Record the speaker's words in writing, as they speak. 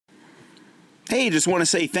Hey, just want to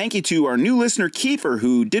say thank you to our new listener, Kiefer,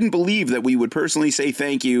 who didn't believe that we would personally say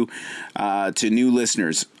thank you to new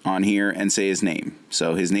listeners on here and say his name.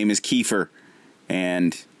 So his name is Kiefer,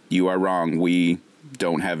 and you are wrong. We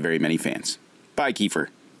don't have very many fans. Bye, Kiefer.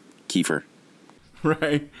 Kiefer.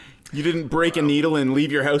 Right. You didn't break a needle and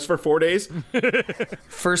leave your house for 4 days?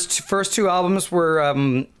 First two albums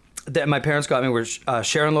were that my parents got me were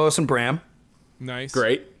Sharon Lois and Bram. Nice.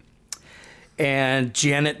 Great. And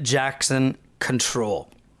Janet Jackson, Control.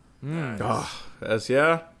 Nice. Oh, that's,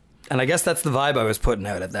 yeah. And I guess that's the vibe I was putting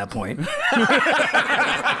out at that point.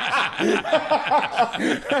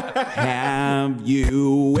 Have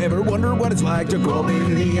you ever wondered what it's like to grow up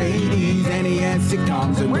in the 80s? NES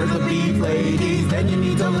sitcoms and where's the beef ladies? Then you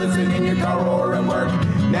need to listen in your car or at work.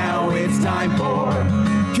 Now it's time for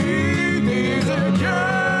Keith is a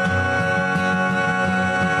Jerk.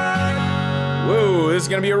 Whoa, this is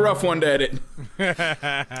going to be a rough one to edit.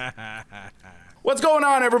 What's going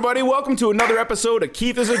on, everybody? Welcome to another episode of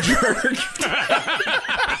Keith is a Jerk.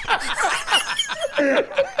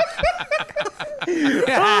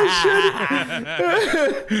 Oh,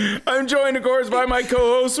 shit. I'm joined, of course, by my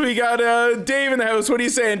co-host. We got Dave in the house. What are you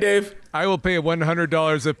saying, Dave? I will pay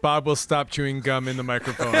 $100 if Bob will stop chewing gum in the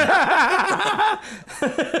microphone.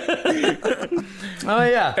 Oh,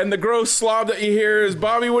 yeah. And the gross slob that you hear is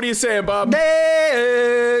Bobby. What are you saying, Bob?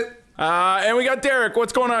 And we got Derek.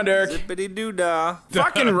 What's going on, Derek? Zippity-doo-dah.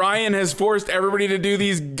 Fucking Ryan has forced everybody to do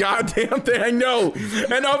these goddamn things. I know.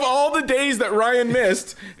 And of all the days that Ryan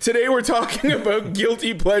missed, today we're talking about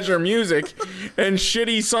guilty pleasure music and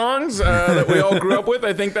shitty songs that we all grew up with.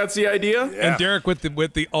 I think that's the idea. Yeah. And Derek with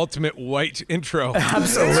the ultimate white intro.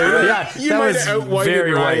 Absolutely. Yeah, you might have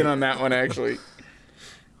outwhited Ryan on that one, actually.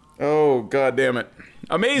 Oh, god damn it.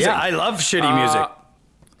 Amazing. Yeah, I love shitty music.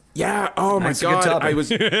 Yeah. Oh my That's a good god. topic. I was.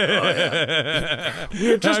 We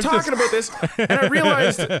were just talking about this, and I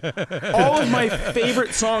realized all of my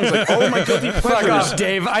favorite songs, like all of my guilty pleasures. Fuck off,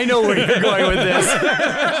 Dave. I know where you're going with this.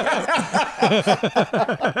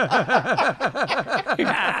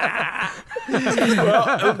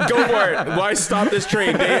 Well, go for it. Why stop this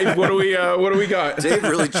train, Dave? What do we got? Dave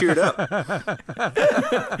really cheered up.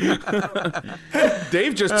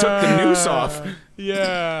 Dave just took the noose off.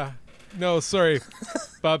 Yeah. No, sorry.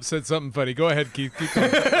 Bob said something funny. Go ahead, Keith. Keep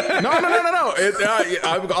going. No.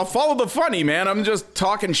 I'll follow the funny, man. I'm just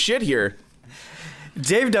talking shit here.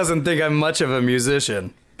 Dave doesn't think I'm much of a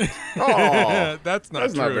musician. Oh, that's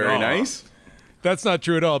not very nice. That's not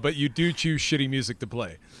true at all, but you do choose shitty music to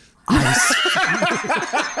play.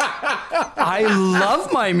 I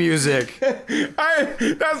love my music.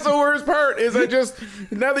 That's the worst part is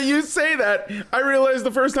now that you say that, I realized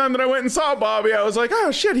the first time that I went and saw Bobby, I was like,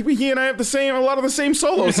 oh shit, he and I have a lot of the same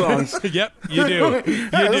solo songs. Yep, you do.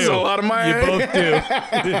 This is a lot of my... You both do.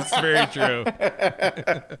 It's very true.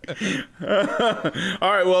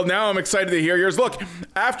 All right, well, now I'm excited to hear yours. Look,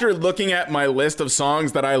 after looking at my list of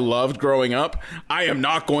songs that I loved growing up, I am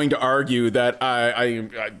not going to argue that I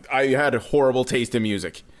had a horrible taste in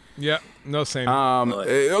music. Yeah, no, same.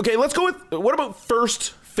 Okay, let's go with, what about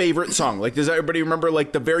first favorite song? Like, does everybody remember,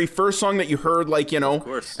 like, the very first song that you heard, like, Of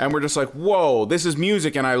course. and we're just like, whoa, this is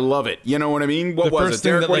music and I love it. You know what I mean? What was it?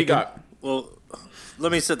 Derek, what do you got? Well,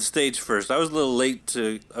 let me set the stage first. I came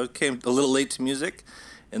a little late to music,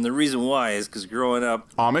 and the reason why is because growing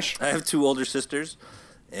up... Amish? I have two older sisters,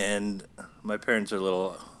 and my parents are a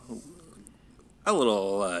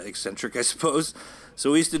little eccentric, I suppose.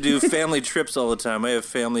 So we used to do family trips all the time. I have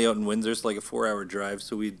family out in Windsor. It's like a 4-hour drive.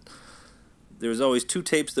 So there was always two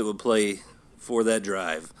tapes that would play for that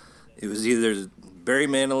drive. It was either Barry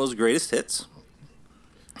Manilow's Greatest Hits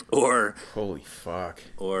or... Holy fuck.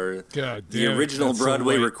 Or God the damn, original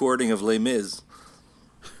Broadway recording of Les Mis.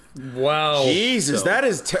 Wow. Jesus, that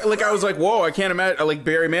is... I was like, whoa, I can't imagine... Like,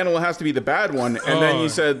 Barry Manilow has to be the bad one. And then you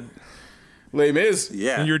said... Les Mis.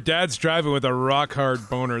 Yeah. And your dad's driving with a rock hard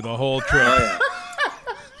boner the whole trip. Oh, yeah.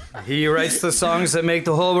 He writes the songs that make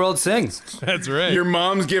the whole world sing. That's right. Your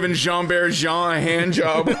mom's giving Jean Bergeon a hand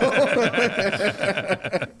job.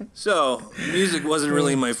 So, music wasn't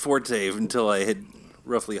really my forte until I hit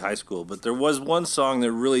roughly high school. But there was one song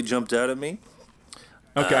that really jumped out at me.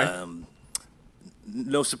 Okay.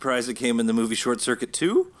 No surprise it came in the movie Short Circuit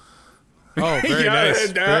 2. Oh, very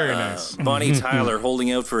nice. Very nice. Bonnie Tyler,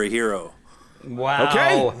 Holding Out for a Hero. Wow.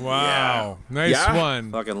 Okay. Wow. Nice Yeah.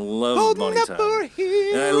 one. Fucking love Bonnie Tyler.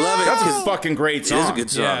 And I love it. That's a 'cause fucking great it is song. a good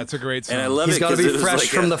song. Yeah, it's a great song. And I love He's it got to because be it was fresh like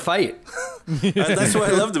from the fight. That's what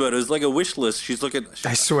I loved about it. It was like a wish list. She's looking.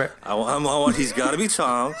 I swear. I want. He's got to be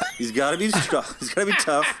tall. He's got to be strong. He's got to be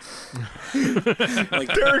tough.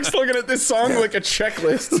 Like, Derek's looking at this song like a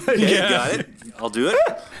checklist. yeah, got it. I'll do it.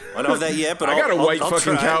 I don't have that yet, but I got a white I'll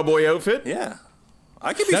fucking try. cowboy outfit. Yeah,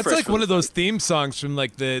 I could be. That's fresh like from one the of those theme songs from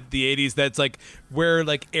like the 80s that's like where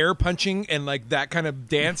like air punching and like that kind of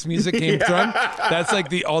dance music came from. That's like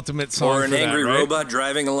the ultimate song or an for angry that, right? robot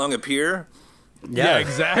driving along a pier. Yeah,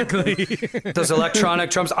 exactly. Those electronic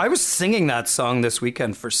drums. I was singing that song this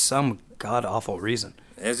weekend for some god awful reason.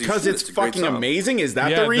 As you Because should. it's a great fucking song. amazing? Is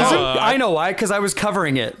that Yeah, the reason? no, I know why, because I was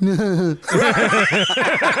covering it.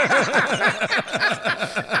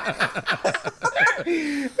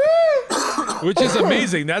 Which is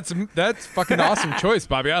amazing. That's fucking awesome choice,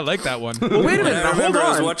 Bobby. I like that one. Wait a minute. I Now, hold remember I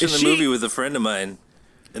was on. watching Is the she- movie with a friend of mine,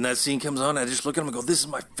 and that scene comes on. I just look at him and go, "This is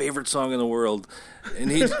my favorite song in the world,"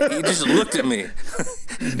 and he just looked at me.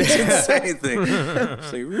 He didn't say anything.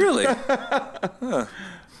 It's like, really?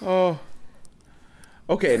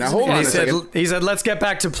 Okay, now hold on he a second. said, let's get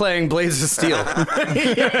back to playing Blades of Steel.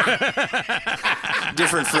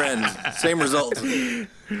 Different friend, same result.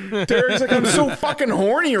 Derek's like, I'm so fucking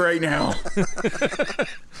horny right now.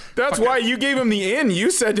 That's why you gave him the in.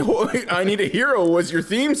 You said, I Need a Hero was your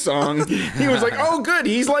theme song. He was like, oh, good.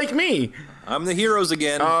 He's like me. I'm the heroes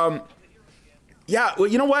again. Yeah, well,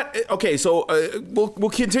 you know what? Okay, so we'll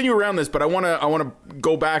continue around this, but I want to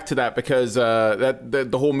go back to that because the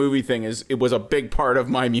whole movie thing was a big part of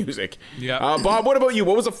my music. Yeah. Bob, what about you?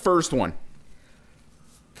 What was the first one?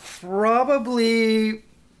 Probably,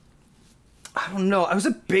 I don't know. I was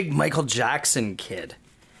a big Michael Jackson kid.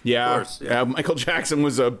 Yeah, course, yeah. Michael Jackson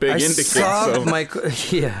was a big I into kid. saw So. Michael.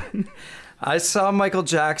 Yeah, I saw Michael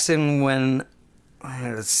Jackson when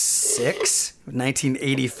I was 6,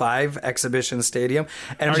 1985 Exhibition Stadium,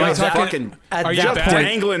 and Are by you that- fucking at are you that bad? point,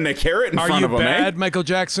 dangling the carrot in Are front you of him, bad eh? Michael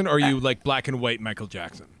Jackson or are you like black and white Michael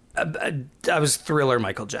Jackson? I was Thriller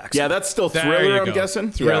Michael Jackson. Yeah, that's still There Thriller, you I'm go.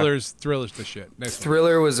 guessing. Thriller's the shit. Nice one.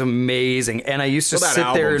 Thriller was amazing, and I used to Well, that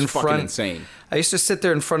sit there album's in fucking front. insane. I used to sit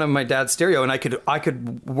there in front of my dad's stereo, and I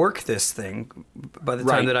could work this thing by the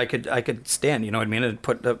time Right. that I could stand. You know what I mean? And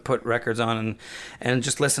put records on and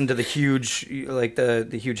just listen to the huge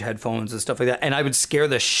the huge headphones and stuff like that. And I would scare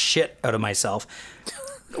the shit out of myself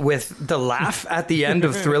with the laugh at the end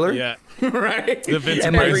of Thriller. Yeah. Right? The Vince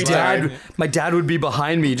And Every time. my dad would be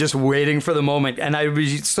behind me just waiting for the moment, and I would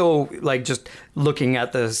be so like just looking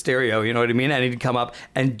at the stereo, you know what I mean? And he'd come up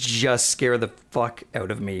and just scare the fuck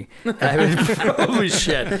out of me. And I would holy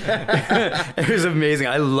shit. It was amazing.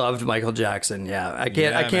 I loved Michael Jackson. Yeah. I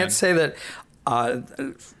can't man. say that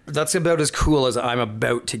that's about as cool as I'm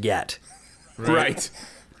about to get Right.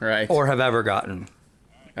 or have ever gotten.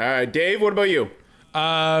 All right, Dave, what about you?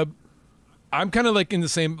 I'm kind of like in the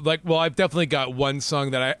same, like, well, I've definitely got one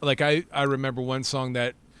song that I remember one song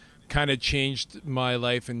that kind of changed my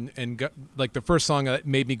life and got, like the first song that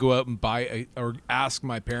made me go out and buy or ask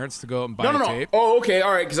my parents to go out and buy No. a tape. Oh, okay,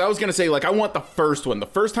 all right. Because I was gonna say, like, I want the first one. The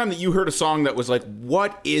first time that you heard a song that was like,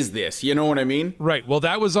 "What is this?" You know what I mean? Right. Well,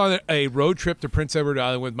 that was on a road trip to Prince Edward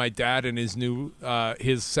Island with my dad and his new,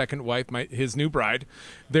 his second wife, his new bride.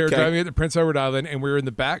 They were Okay. driving at the Prince Edward Island, and we were in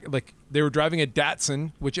the back. Like they were driving a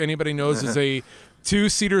Datsun, which anybody knows is a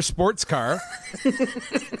 2-seater sports car,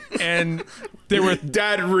 and they were.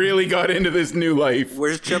 Dad really got into this new life.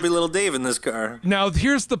 Where's chubby little Dave in this car? Now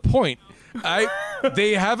here's the point.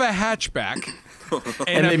 They have a hatchback,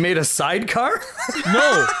 And they made a sidecar?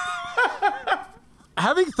 no.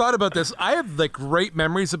 Having thought about this, I have like great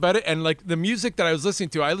memories about it, and like the music that I was listening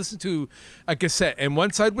to, I listened to a cassette, and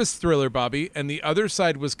one side was Thriller, Bobby, and the other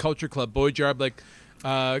side was Culture Club, Boy Jarb, like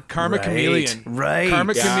Karma Right, Chameleon. right.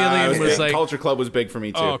 Karma Chameleon was like Culture Club was big for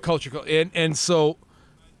me too. oh, Culture Club, and so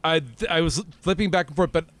I was flipping back and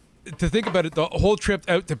forth, but to think about it, the whole trip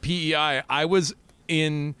out to PEI, I was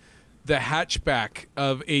in the hatchback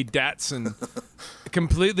of a Datsun.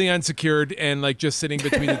 Completely unsecured and like just sitting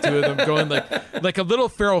between the two of them, going like a little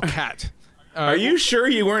feral cat. Are you sure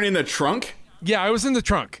you weren't in the trunk? Yeah, I was in the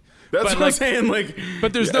trunk. That's but what I'm like, saying. Like,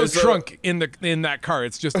 but there's yeah, no so- trunk in that car.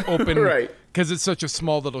 It's just open, Right. Because it's such a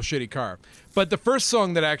small little shitty car. But the first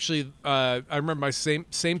song that actually, I remember my same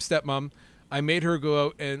stepmom. I made her go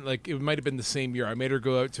out and like it might have been the same year. I made her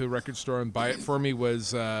go out to a record store and buy it for me.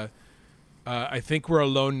 Was I Think We're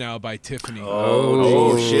Alone Now by Tiffany.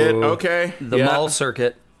 Oh shit. Okay. The Yeah. mall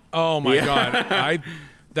circuit. Oh my Yeah. god,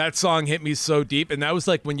 that song hit me so deep, and that was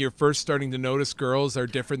like when you're first starting to notice girls are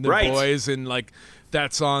different than Right. boys, and like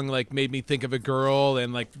that song like made me think of a girl,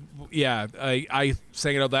 and like I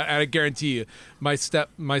sang it all that. And I guarantee you, my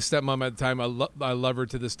stepmom at the time, I love her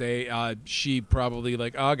to this day. She probably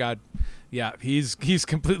like, oh God. Yeah, he's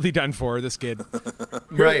completely done for, this kid.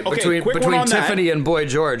 Right, Okay, quick one between on that. Tiffany and Boy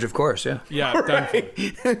George, of course, yeah. Yeah, done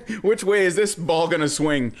for. Which way is this ball gonna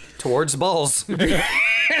swing? Towards balls.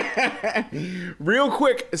 Real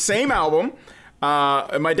quick, same album.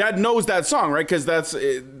 My dad knows that song, right? Because that's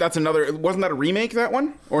another. Wasn't that a remake? That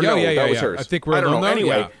one or no? Yeah, that was yeah. hers. I think we're I don't know. no,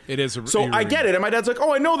 Anyway, yeah, it is. So I get it, and my dad's like,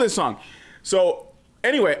 "Oh, I know this song." So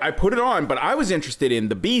anyway, I put it on, but I was interested in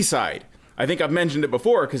the B side. I think I've mentioned it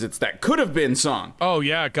before because it's that could have been song. Oh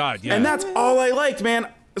yeah, God, yeah. And that's all I liked, man.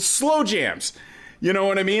 Slow jams. You know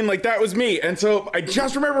what I mean? Like, that was me. And so I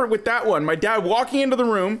just remember with that one, my dad walking into the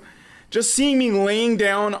room, just seeing me laying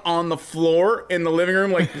down on the floor in the living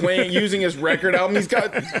room, like playing, using his record album.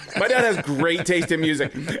 My dad has great taste in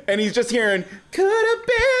music. And he's just hearing, could have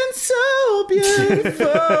been so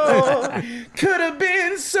beautiful. Could have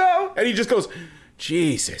been so. And he just goes,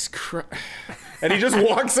 Jesus Christ. And he just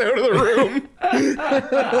walks out of the room.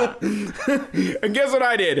 And guess what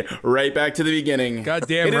I did? Right back to the beginning.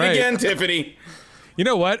 Goddamn Hit right. it again, Tiffany. You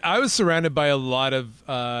know what? I was surrounded by a lot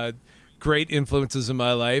of great influences in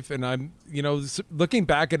my life, and I'm, looking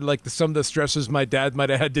back at like some of the stresses my dad might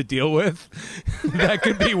have had to deal with. That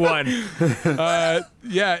could be one.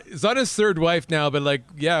 Yeah, he's on his third wife now, but like,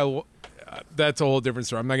 yeah. That's a whole different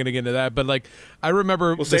story. I'm not going to get into that, but like, I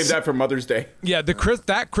remember We'll save that for Mother's Day. Yeah,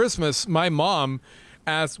 that Christmas, my mom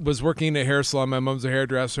was working in a hair salon. My mom's a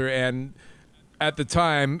hairdresser, and at the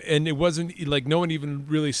time, and it wasn't like no one even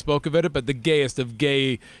really spoke of it, but the gayest of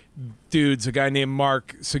gay dudes, a guy named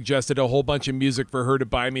Mark, suggested a whole bunch of music for her to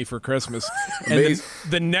buy me for Christmas. And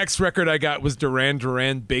the next record I got was Duran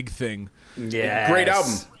Duran, Big Thing. Yeah. Great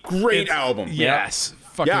album. Great album. Yes.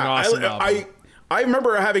 Fucking Yeah, awesome album. I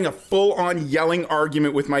remember having a full-on yelling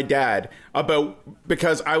argument with my dad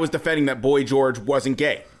because I was defending that Boy George wasn't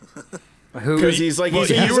gay. Because he's like, Well,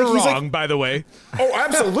 he's you were like, wrong, by the way. oh,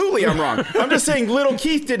 absolutely, I'm wrong. I'm just saying, little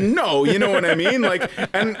Keith didn't know. You know what I mean? Like,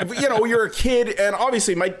 and you're a kid, and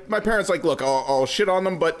obviously, my parents like, look, I'll shit on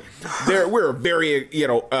them, but we're a very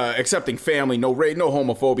accepting family. No rape, no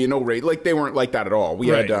homophobia, no rape. Like, they weren't like that at all. We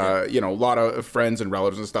Right. had a lot of friends and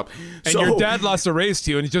relatives and stuff. And your dad lost a race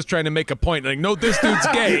to you, and he's just trying to make a point. Like, no, this dude's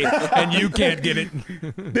gay, and you can't get it.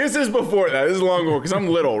 This is before that. This is long ago because I'm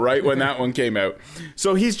little, right, when that one came out.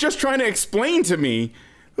 So he's just trying to explain to me,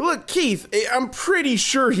 look, Keith, I'm pretty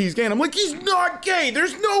sure he's gay. And I'm like, he's not gay.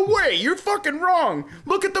 There's no way. You're fucking wrong.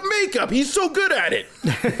 Look at the makeup. He's so good at it.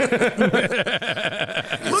 Look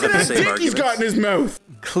at that dick he's got in his mouth.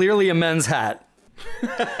 Clearly a men's hat.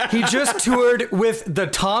 He just toured with the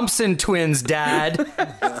Thompson twins, Dad.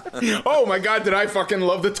 Oh my God, did I fucking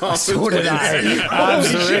love the Thompson So did twins. I.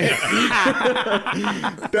 Absolutely.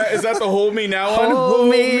 Is that the Hold Me Now one? Hold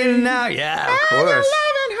me now. Yeah, of course.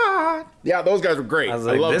 Yeah, those guys were great. I was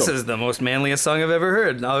like, love this them. is the most manliest song I've ever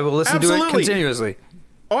heard. I will listen to Absolutely. it continuously.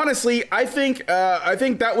 Honestly, I think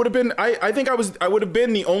that would have been. I think I would have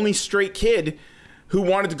been the only straight kid who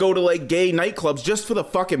wanted to go to like gay nightclubs just for the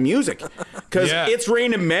fucking music, because Yeah. It's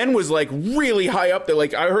Raining Men was like really high up there.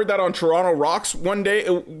 Like, I heard that on Toronto Rocks one day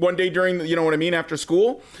during the, you know what I mean, after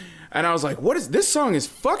school, and I was like, what is this song? Is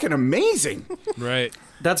fucking amazing. Right.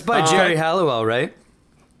 That's by Jerry Halliwell, right?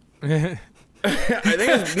 I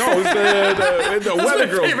think it's the Weather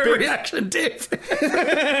Girls. Favorite reaction, Dave.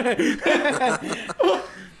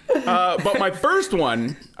 But my first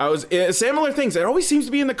one, I was similar things. It always seems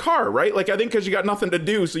to be in the car, right? Like, I think because you got nothing to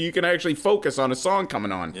do, so you can actually focus on a song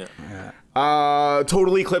coming on. Yeah.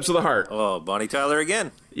 Total Eclipse of the Heart. Oh, Bonnie Tyler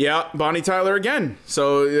again. Yeah, Bonnie Tyler again.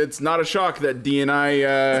 So it's not a shock that Dee and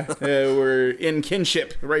I were in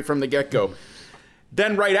kinship right from the get-go.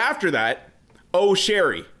 Then right after that, Oh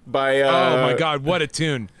Sherry by... Oh my God, what a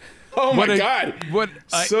tune! Oh my What a- God.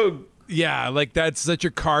 So yeah, like that's such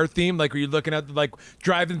a car theme. Like where you're looking at, like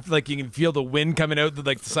driving, like you can feel the wind coming out the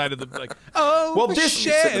like the side of the like. Oh, Well, this-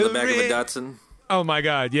 Sit in the back of a Sherry. Datsun. Oh my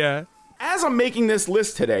God, yeah. As I'm making this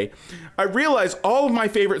list today, I realize all of my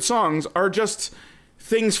favorite songs are just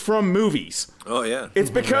things from movies. Oh yeah. It's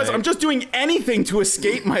because Right. I'm just doing anything to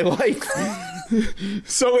escape my life.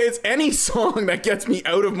 So it's any song that gets me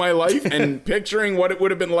out of my life and picturing what it would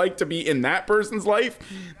have been like to be in that person's life.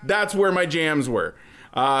 That's where my jams were.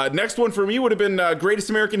 Next one for me would have been Greatest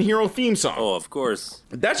American Hero theme song. Oh, of course.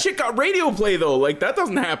 That shit got radio play though. Like, that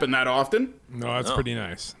doesn't happen that often. No, that's pretty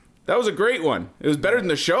nice. That was a great one. It was better than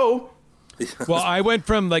the show. Well, I went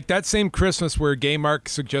from like that same Christmas where Gay Mark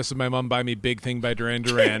suggested my mom buy me Big Thing by Duran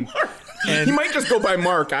Duran. He might just go by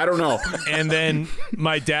Mark. I don't know. And then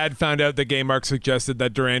my dad found out that Gay Mark suggested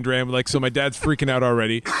that Duran Duran, like, so my dad's freaking out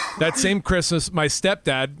already. That same Christmas, my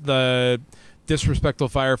stepdad, the disrespectful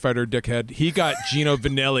firefighter dickhead, he got Gino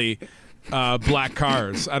Vanelli, Black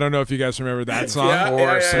Cars. I don't know if you guys remember that song. Yeah, Of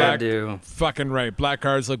course yeah. I do. Fucking right. Black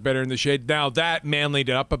Cars look better in the shade. Now that manlied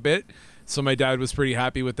it up a bit. So my dad was pretty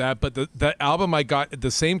happy with that. But the album I got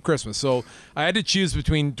the same Christmas. So I had to choose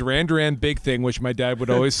between Duran Duran Big Thing, which my dad would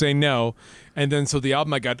always say no. And then so the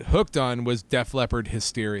album I got hooked on was Def Leppard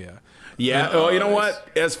Hysteria. Yeah. Oh, you know what?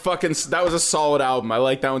 That was a solid album. I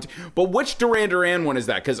like that one too. But which Duran Duran one is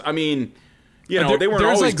that? Because, I mean, you know, they weren't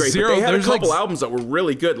there's always like great, zero- but they had a there's like- couple albums that were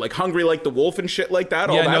really good, like Hungry Like the Wolf and shit like that.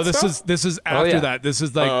 All Yeah, that no, stuff? this is after yeah. that. This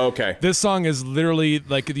is like, Oh, okay. This song is literally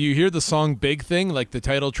like, you hear the song Big Thing, like the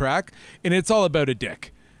title track, and it's all about a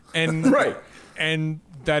dick. And Right. And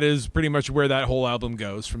that is pretty much where that whole album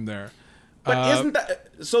goes from there. But isn't that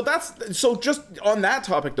so? Just on that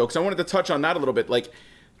topic though, because I wanted to touch on that a little bit. Like,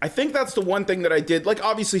 I think that's the one thing that I did. Like,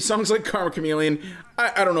 obviously, songs like Karma Chameleon,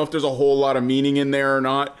 I don't know if there's a whole lot of meaning in there or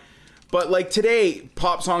not. But like today,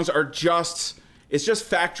 pop songs are it's just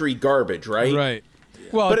factory garbage, right? Right.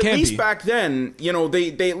 Well, But it at can least be. back then, you know, they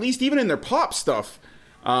at least even in their pop stuff,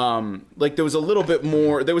 like there was a little bit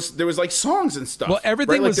more. There was like songs and stuff. Well,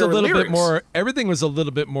 everything right? Like, was a there were little bit lyrics. more. Everything was a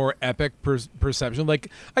little bit more epic perception. Like,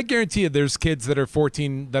 I guarantee you, there's kids that are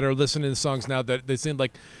 14 that are listening to songs now that they seem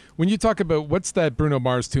like. When you talk about what's that Bruno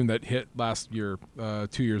Mars tune that hit last year,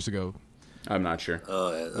 2 years ago, I'm not sure.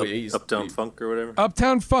 Wait, Uptown Funk or whatever.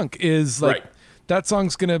 Uptown Funk is like Right. that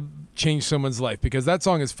song's gonna change someone's life because that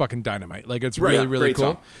song is fucking dynamite. Like, it's Right, really yeah, really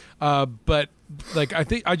great cool. But like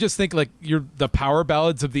I just think like the power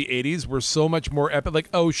ballads of the 80s were so much more epic. Like,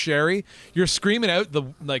 oh Sherry, you're screaming out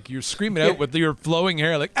out with your flowing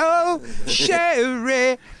hair like, oh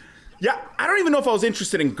Sherry. Yeah, I don't even know if I was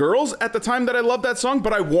interested in girls at the time that I loved that song,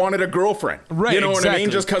 but I wanted a girlfriend. Right, You know what I mean?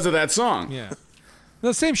 exactly. Just because of that song. Yeah.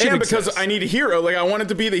 The same shit And because exists. I need a hero. Like, I wanted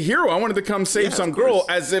to be the hero. I wanted to come save some of girl course.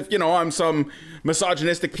 as if, you know, I'm some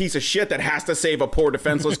misogynistic piece of shit that has to save a poor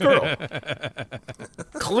defenseless girl.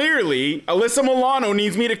 Clearly, Alyssa Milano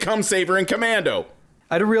needs me to come save her in Commando.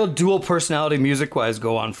 I had a real dual personality music-wise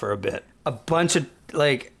go on for a bit. A bunch of,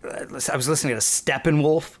 like, I was listening to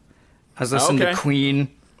Steppenwolf. I was listening Okay. to Queen.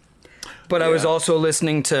 But I was also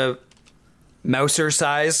listening to Mouser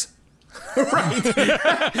Size.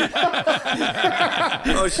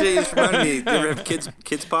 Oh shit! You just reminded me. They ever have kids pop?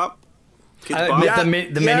 Kids pop. Yeah. The mini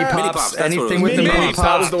Mini pops, Pops, that's what it anything was. with the Mini mini Pops, pops.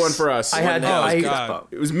 that was the one for us. I had, That was I, Kids God. Pop.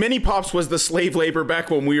 It was Mini Pops was the slave labor back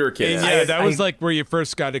when we were kids. Yeah, that was like where you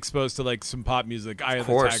first got exposed to like some pop music, Eye of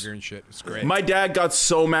the course. Tiger and shit. It was great. My dad got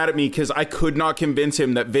so mad at me because I could not convince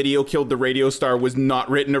him that Video Killed the Radio Star was not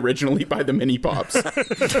written originally by the Mini Pops.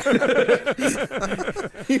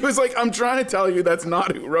 He was like, I'm trying to tell you that's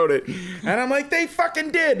not who wrote it. And I'm like, they fucking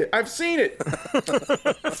did. I've seen it.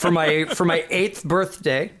 for my 8th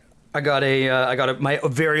birthday, I got my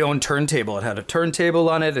very own turntable. It had a turntable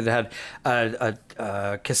on it. It had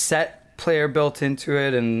a cassette player built into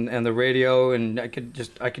it, and the radio, and I could.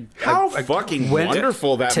 How I fucking went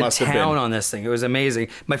wonderful that to must have town been. on this thing. It was amazing.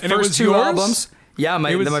 My it first was 2 yours? albums. Yeah,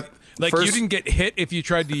 my It was, my like, first, you didn't get hit if you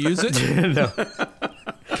tried to use it. no,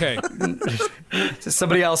 Okay.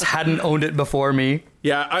 somebody else hadn't owned it before me.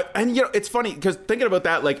 Yeah, and you know, it's funny because thinking about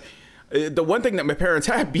that, like, the one thing that my parents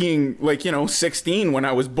had being, like, you know, 16 when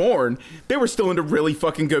I was born, they were still into really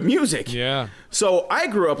fucking good music. Yeah. So I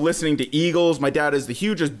grew up listening to Eagles. My dad is the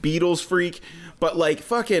hugest Beatles freak. But, like,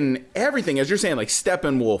 fucking everything, as you're saying, like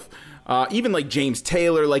Steppenwolf, even, like, James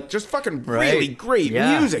Taylor, like, just fucking really Right. great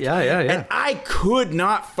Yeah, music. yeah. And I could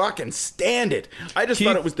not fucking stand it. I just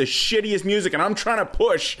thought it was the shittiest music, and I'm trying to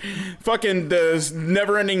push fucking the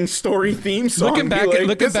Never-Ending Story theme song. Looking back, Be like,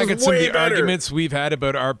 looking this back is at some of way the better. arguments we've had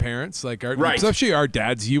about our parents, like Right. especially our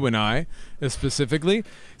dads, you and I, specifically.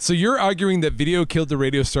 So you're arguing that Video Killed the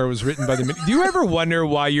Radio Star was written by the. Do you ever wonder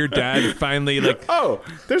why your dad finally like Oh,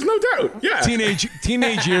 there's no doubt. Yeah.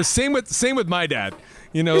 teenage years? Same with my dad.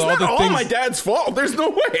 You know, It's all not the all things. my dad's fault. There's no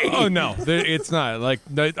way. Oh no, it's not. Like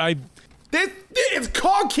It's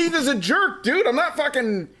called Keith is a jerk, dude. I'm not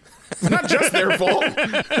fucking. It's not just their fault.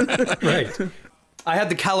 Right. I had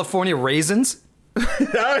the California Raisins.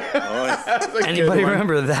 Anybody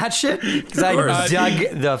remember that shit? Because I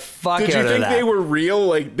dug the fuck Did out you of think that. they were real?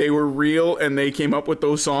 Like they were real, and they came up with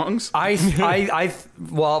those songs?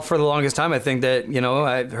 Well, for the longest time, I think that,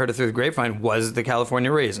 I heard it through the grapevine, was the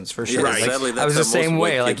California Raisins, for sure. Yeah, Like, sadly, I was the that's how most same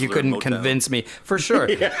white way. Like, kids you learn couldn't Motown. convince me. For sure.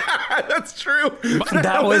 That's true.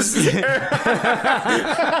 That was...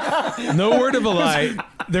 No word of a lie.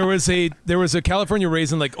 There was a California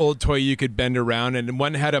Raisin like old toy you could bend around, and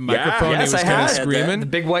one had a microphone. Yes, and it was I kind had of it. screaming. The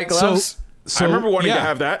big white gloves. So I remember wanting yeah. to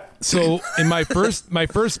have that. So in my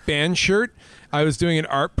first band shirt, I was doing an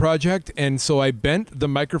art project, and so I bent the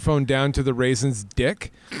microphone down to the Raisin's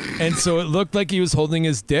dick, and so it looked like he was holding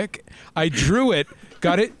his dick. I drew it,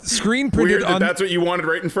 got it screen printed Weird that on. that's what you wanted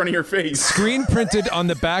right in front of your face. Screen printed on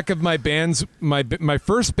the back of my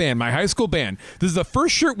first band, my high school band. This is the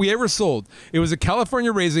first shirt we ever sold. It was a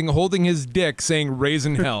California Raisin holding his dick saying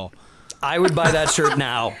 "Raisin Hell." I would buy that shirt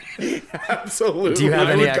now. Absolutely. Do you have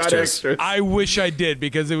any We've got extras? I wish I did,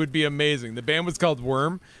 because it would be amazing. The band was called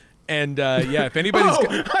Worm, and if anybody's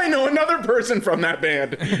I know another person from that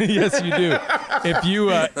band. yes, you do.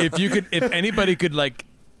 If anybody could like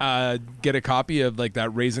get a copy of like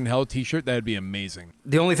that Raisin Hell T-shirt, that'd be amazing.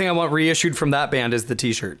 The only thing I want reissued from that band is the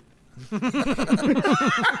T-shirt.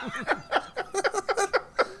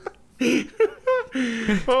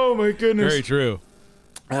 Oh my goodness. Very true.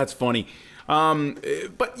 That's funny.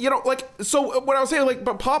 But so what I was saying, like,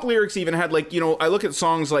 but pop lyrics even had like, I look at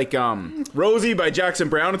songs like Rosie by Jackson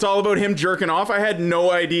Browne. It's all about him jerking off. I had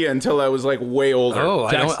no idea until I was like way older. Oh,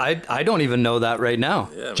 I don't even know that right now.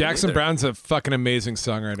 Yeah, me Jackson neither. Browne's a fucking amazing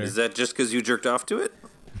songwriter. Is that just because you jerked off to it?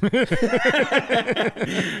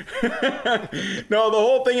 No, the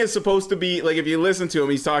whole thing is supposed to be like, if you listen to him,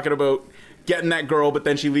 he's talking about getting that girl, but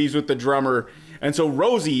then she leaves with the drummer, and so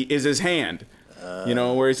Rosie is his hand.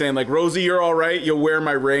 Where he's saying like, Rosie, you're all right. You'll wear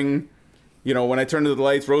my ring. When I turn to the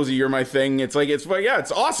lights, Rosie, you're my thing. It's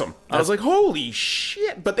awesome. I was like, holy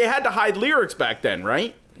shit! But they had to hide lyrics back then,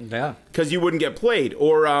 right? Yeah. Because you wouldn't get played.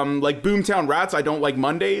 Or like Boomtown Rats, I don't like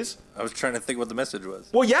Mondays. I was trying to think what the message was.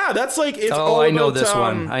 Well, yeah, that's like, it's Oh, all I know about, this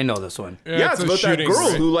one. I know this one. Yeah, it's a about that shooting, girl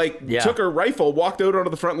right? who Yeah. took her rifle, walked out onto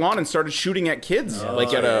the front lawn, and started shooting at kids,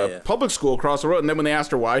 at a public school across the road. And then when they asked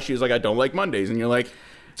her why, she was like, "I don't like Mondays." And you're like,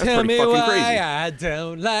 "That's Tell pretty me fucking why crazy." I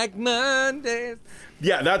don't like Mondays.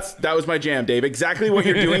 Yeah, that was my jam, Dave. Exactly what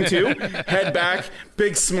you're doing too. Head back,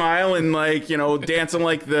 big smile, and dancing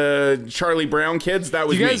like the Charlie Brown kids. That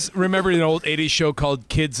was You guys remember an old 80s show called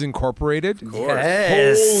Kids Incorporated?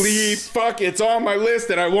 Yes. Holy fuck, it's on my list,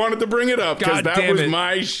 and I wanted to bring it up because God that damn was it.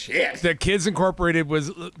 my shit. The Kids Incorporated was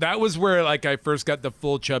where like I first got the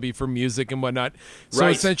full chubby for music and whatnot. So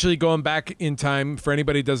Right. essentially going back in time, for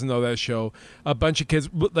anybody who doesn't know that show, a bunch of kids,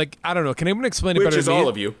 like, I don't know, can anyone explain it Which better is than me? all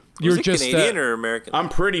of you. You're Was it just Canadian or American? I'm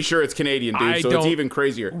pretty sure it's Canadian, dude, I so it's don't- even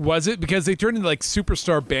crazier. Was it? Because they turned into like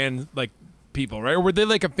superstar band like people, right? Or were they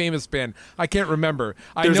like a famous band? I can't remember.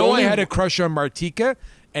 I There's know only- I had a crush on Martika,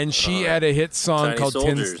 and she had a hit song Tiny called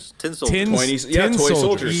Soldiers. Tin Soldiers. Tin Toy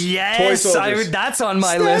Soldiers. Yes, Toy Soldiers. that's on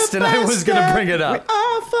my list, and I was gonna bring it up.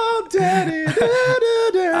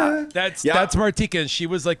 That's Martika, and she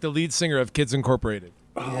was like the lead singer of Kids Incorporated.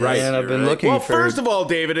 Right, and I've been looking Well, for. first of all,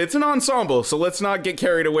 David, it's an ensemble, so let's not get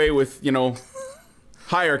carried away with,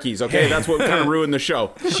 hierarchies, okay? That's what kind of ruined the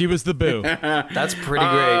show. She was the boo. That's pretty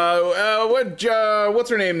great. What's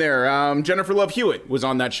her name there? Jennifer Love Hewitt was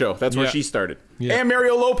on that show. That's where Yeah. she started. Yeah. And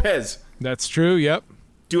Mario Lopez That's true. Yep.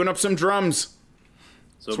 doing up some drums.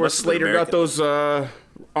 So That's where Slater got those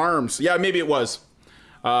arms. Yeah, maybe it was.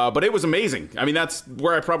 But it was amazing. I mean, that's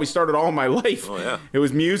where I probably started all my life. Oh, yeah. It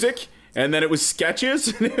was music, and then it was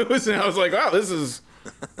sketches, and I was like, wow, this is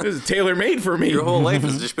tailor made for me. Your whole life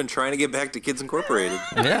has just been trying to get back to Kids Incorporated.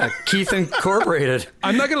 Yeah, Keith Incorporated.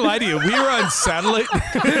 I'm not gonna lie to you. We were on satellite.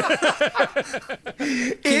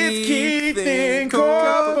 It's Keith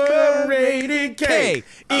Incorporated.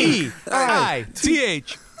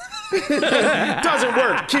 K-E-I-T-H. Doesn't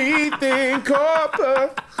work. Keith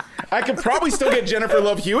Incorporated. I could probably still get Jennifer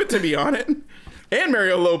Love Hewitt to be on it. And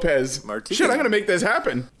Mario Lopez. Martika. Shit, I'm going to make this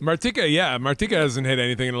happen. Martika, yeah. Martika hasn't hit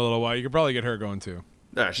anything in a little while. You could probably get her going too.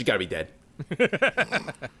 She's got to be dead.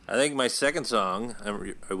 I think my second song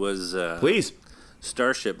was Please.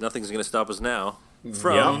 Starship, Nothing's Gonna Stop Us Now,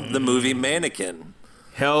 from the movie Mannequin.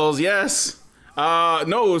 Hells yes.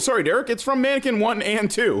 No, sorry, Derek. It's from Mannequin 1 and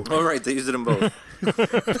 2. Oh, right, they used it in both.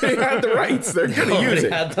 They had the rights. They're going to use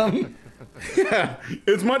it. Had them. Yeah.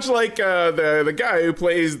 It's much like the guy who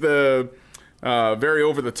plays the very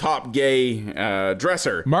over-the-top gay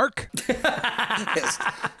dresser. Mark?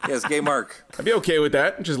 yes, Gay Mark. I'd be okay with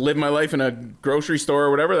that. Just live my life in a grocery store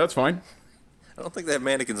or whatever. That's fine. I don't think they have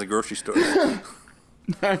mannequins in grocery stores.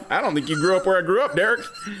 I don't think you grew up where I grew up, Derek.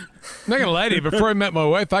 I'm not gonna lie to you. Before I met my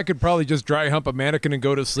wife, I could probably just dry hump a mannequin and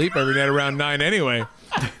go to sleep every night around 9 anyway.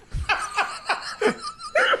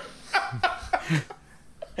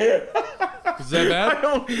 Is that bad?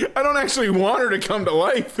 I don't actually want her to come to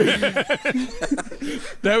life.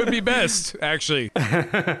 That would be best, actually.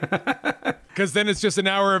 Because then it's just an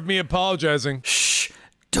hour of me apologizing.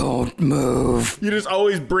 Don't move. You just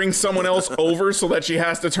always bring someone else over so that she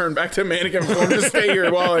has to turn back to mannequin form to stay here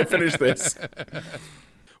while I finish this.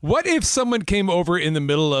 What if someone came over in the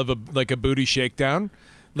middle of a booty shakedown?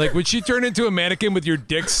 Like, would she turn into a mannequin with your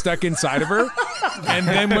dick stuck inside of her? And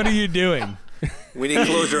then what are you doing? We need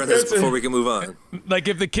closure on this before we can move on. Like,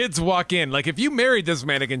 if the kids walk in, like if you married this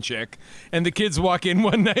mannequin chick and the kids walk in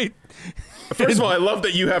one night. First of all, I love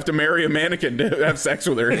that you have to marry a mannequin to have sex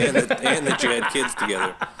with her. And that you had kids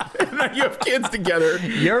together. And that you have kids together.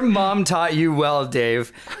 Your mom taught you well,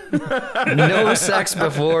 Dave. No sex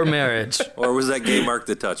before marriage. Or was that gay Mark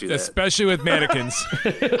that taught you that? Especially with mannequins.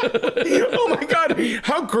 Oh my God.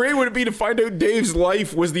 How great would it be to find out Dave's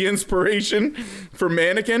life was the inspiration for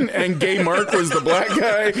Mannequin and gay Mark was the black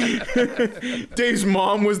guy? Dave's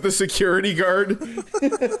mom was the security guard.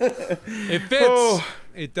 It fits. Oh.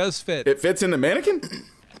 It does fit. It fits in the Mannequin?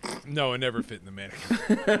 No, it never fit in the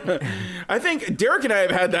mannequin. I think Derek and I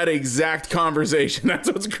have had that exact conversation.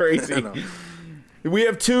 That's what's crazy. We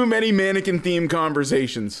have too many mannequin-themed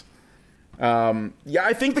conversations. Yeah,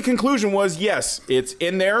 I think the conclusion was, yes, it's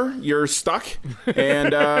in there, you're stuck,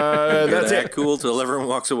 and that's it. Cool till everyone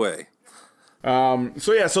walks away.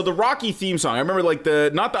 So the Rocky theme song, I remember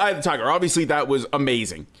not the Eye of the Tiger, obviously that was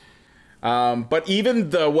amazing. But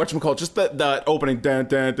even the whatchamacallit, just the opening, dun,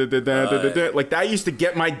 dun, dun, dun, dun, dun, dun, dun, like that used to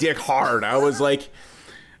get my dick hard. I was like,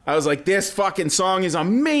 this fucking song is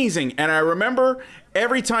amazing. And I remember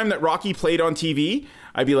every time that Rocky played on TV,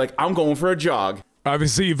 I'd be like, I'm going for a jog.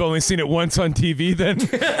 Obviously, you've only seen it once on TV then.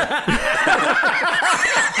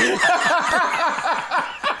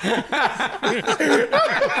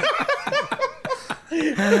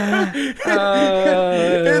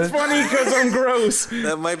 It's funny because I'm gross.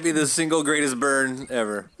 That might be the single greatest burn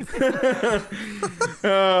ever.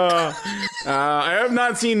 I have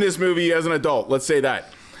not seen this movie as an adult. Let's say that.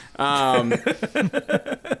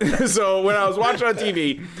 So when I was watching on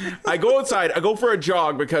TV, I go outside, I go for a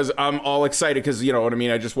jog because I'm all excited because, you know what I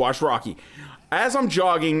mean, I just watched Rocky. As I'm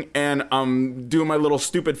jogging and I'm doing my little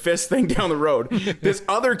stupid fist thing down the road, this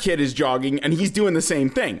other kid is jogging and he's doing the same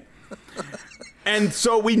thing. And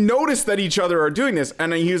so we noticed that each other are doing this,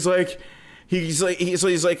 and he goes, what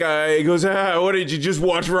did you just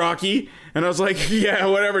watch Rocky? And I was like, yeah,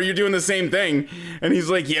 whatever, you're doing the same thing. And he's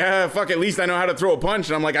like, yeah, fuck, at least I know how to throw a punch.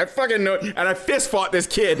 And I'm like, I fucking know. And I fist fought this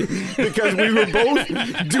kid because we were both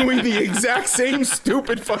doing the exact same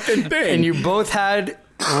stupid fucking thing. And you both had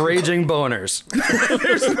raging boners.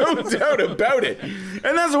 There's no doubt about it.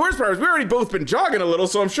 And that's the worst part, is we already both been jogging a little,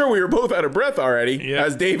 so I'm sure we were both out of breath already,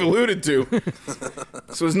 as Dave alluded to.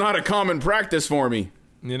 So it's not a common practice for me.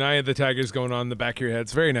 And I had the Tigers going on in the back of your head.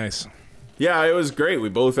 It's very nice. Yeah, it was great. We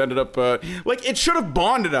both ended up, it should have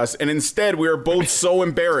bonded us, and instead we were both so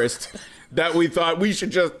embarrassed that we thought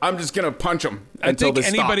I'm just going to punch him until this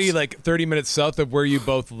stops. I think anybody like 30 minutes south of where you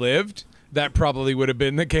both lived, that probably would have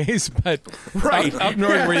been the case, but right. up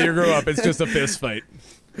north where you grew up, it's just a fist fight.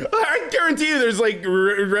 I guarantee you there's like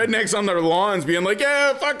rednecks on their lawns being like,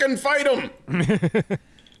 yeah, fucking fight them.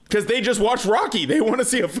 Because they just watch Rocky. They want to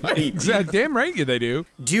see a fight. Damn right they do.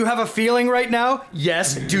 Do you have a feeling right now?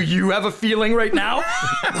 Yes. Do you have a feeling right now?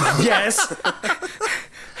 Yes.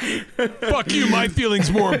 Fuck you, my feeling's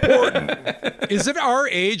more important. Is it our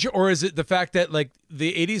age, or is it the fact that like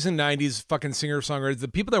the 80s and 90s fucking singer-songwriters, the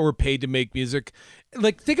people that were paid to make music,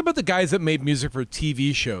 like think about the guys that made music for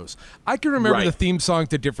TV shows. I can remember the theme song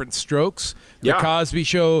to Different Strokes, The Cosby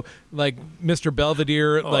Show, like Mr.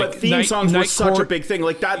 Belvedere. But theme songs were such a big thing.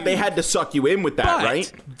 Like that, they had to suck you in with that,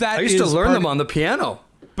 right? I used to learn them on the piano.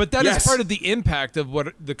 But that is part of the impact of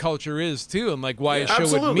what the culture is too, and like why a show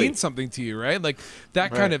would mean something to you, right? Like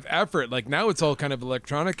that kind of effort. Like now it's all kind of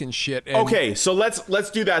electronic and shit. And okay, so let's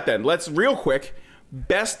do that then. Let's real quick,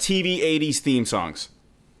 best TV 80s theme songs.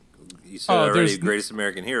 You said already Greatest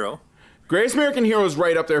American Hero. Greatest American Hero is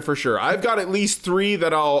right up there for sure. I've got at least 3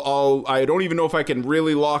 that I don't even know if I can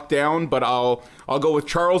really lock down, but I'll go with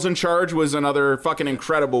Charles in Charge was another fucking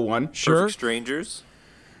incredible one. Sure. Perfect Strangers.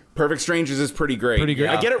 Perfect Strangers is pretty great.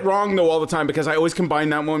 Yeah. I get it wrong, though, all the time because I always combine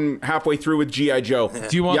that one halfway through with G.I. Joe.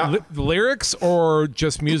 Do you want lyrics or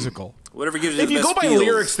just musical? Whatever gives you If the you best go by feels.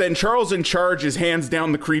 lyrics, then Charles in Charge is hands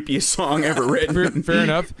down the creepiest song ever written. Fair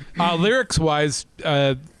enough. Lyrics wise,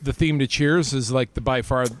 the theme to Cheers is like by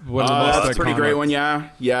far one of the most That's a pretty iconic. great one,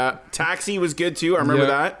 yeah. Taxi was good too. I remember Yeah.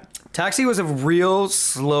 that. Taxi was a real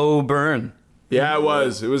slow burn. Yeah, it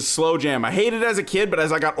was. It was slow jam. I hated it as a kid, but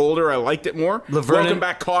as I got older, I liked it more. Laverne Welcome and-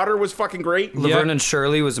 Back, Cotter was fucking great. Laverne and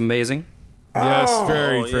Shirley was amazing. Yes, Oh,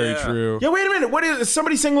 very yeah. true. Yeah, wait a minute. What is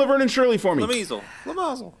somebody sing Laverne and Shirley for me? Lamazel. The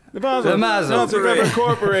Basel. The Mazel.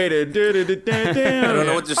 Incorporated. I don't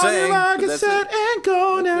know what they're saying, Like but a that's set and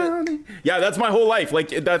go down. Yeah, that's my whole life. Like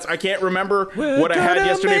that's I can't remember what I had gonna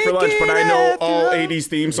yesterday for make lunch, but it I know after all all. 80s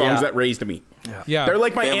theme songs Yeah. that raised me. Yeah, They're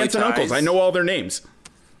like my Family aunts and uncles. Ties. I know all their names.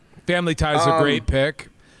 Family Ties is a great pick.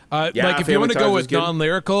 yeah, Like if you Family want to Ties go was with good.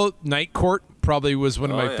 non-lyrical, Night Court probably was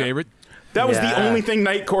one of my yeah. favorite. That was the Yeah. only thing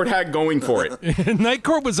Night Court had going for it. Night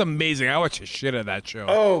Court was amazing. I watched the shit out of that show.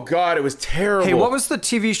 Oh God, it was terrible. Hey, what was the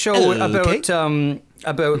TV show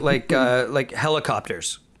about like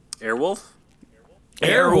helicopters? Airwolf?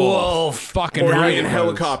 Airwolf. Fucking Or right. in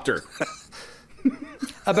Helicopter?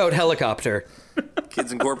 About helicopter.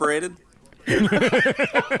 Kids Incorporated?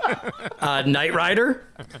 Knight Rider.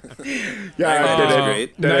 Yeah, Rider was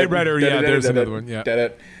great. Knight Rider, yeah, there's another one, yeah.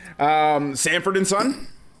 Sanford and Son.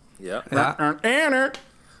 Yeah. Yeah.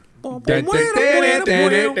 You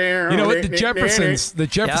know what? The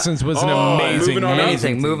Jeffersons was an Oh, amazing. moving on up.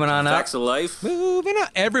 Anything. Moving on up. Facts of Life? Moving on.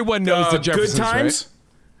 Everyone knows the Jeffersons, Good Times. right?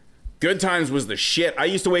 Good Times was the shit. I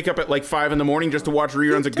used to wake up at like 5 a.m. just to watch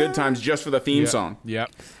reruns of Good Times just for the theme song. Yeah.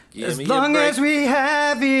 Give As me a long break. as we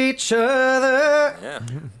have each other. Yeah.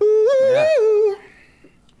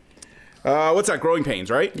 What's that? Growing Pains,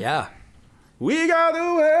 right? Yeah. We got the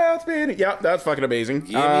world spinning. Yeah, that's fucking amazing. Give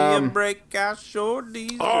me a break, I sure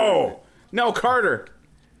deserve Oh, no, Carter.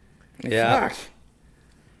 Yeah. Fuck.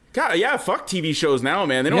 God, yeah, fuck TV shows now,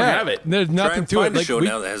 man. They don't have it. There's Try nothing and to find it. a show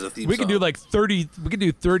now that has a theme we could do song. like 30. We could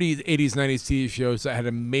do 30 80s, 90s TV shows that had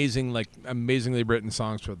amazingly written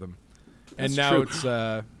songs for them. And That's now true. it's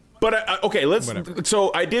But okay, Whatever.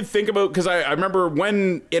 So I did think about because I remember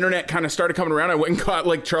when internet kind of started coming around, I went and got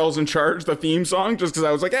like Charles in Charge, the theme song, just because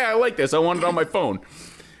I was like, yeah, I like this. I want it on my phone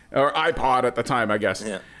or iPod at the time, I guess.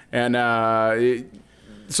 Yeah. And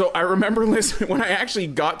so I remember listening when I actually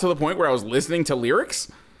got to the point where I was listening to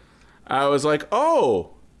lyrics. I was like, oh.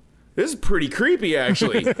 This is pretty creepy,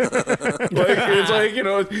 actually. It's like, you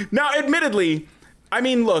know. Now, admittedly, I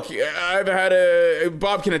mean, look, I've had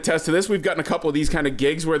Bob can attest to this. We've gotten a couple of these kind of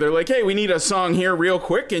gigs where they're like, hey, we need a song here real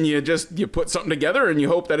quick, and you put something together and you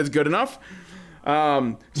hope that it's good enough.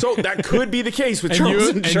 So that could be the case with Charles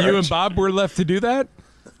in Charge. and you and Bob were left to do that.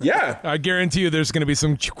 Yeah. I guarantee you, there's going to be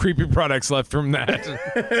some creepy products left from that.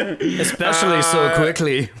 Especially so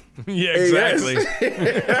quickly. Yeah, exactly.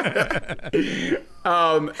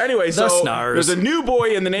 Anyway, so snars. there's a new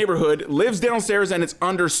boy in the neighborhood, lives downstairs, and it's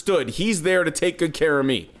understood. He's there to take good care of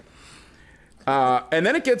me. And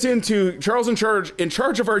then it gets into Charles in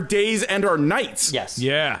charge of our days and our nights. Yes.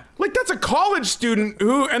 Yeah. Like, that's a college student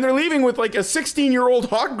and they're leaving with like a 16-year-old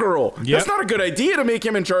hot girl. Yep. That's not a good idea to make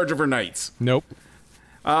him in charge of her nights. Nope.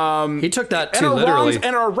 He took that And too our literally. wrongs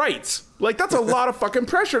and our rights. Like, that's a lot of fucking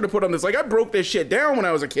pressure to put on this. Like, I broke this shit down when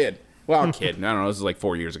I was a kid. Well, a kid. I don't know. This is like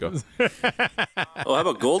 4 years ago. Oh, how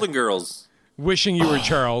about Golden Girls? Wishing you were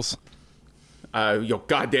Charles. Yo,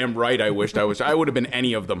 goddamn right. I wished I was. I would have been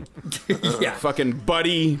any of them. Yeah. Fucking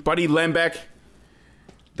Buddy Lembeck,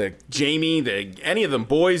 the Jamie, any of them,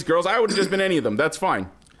 boys, girls. I would have just been any of them. That's fine.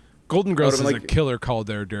 Golden Girls is been a like- killer call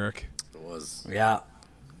there, Derek. It was. Yeah.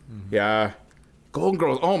 Yeah. Golden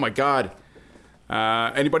Girls. Oh my God.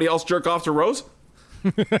 Anybody else jerk off to Rose?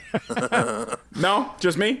 No,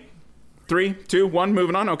 just me. 3, 2, 1.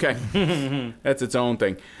 Moving on. Okay, that's its own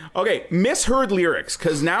thing. Okay, misheard lyrics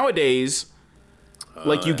because nowadays.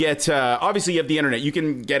 Like you get, obviously you have the internet. You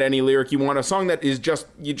can get any lyric you want. A song that is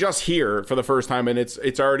you just hear for the first time, and it's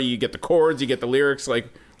already, you get the chords, you get the lyrics. Like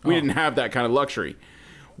we didn't have that kind of luxury.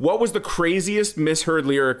 What was the craziest misheard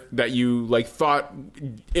lyric that you like thought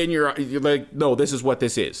in your, you're like, no, this is what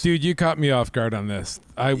this is? Dude, you caught me off guard on this.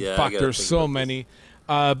 I Fuck, gotta there's think so about many.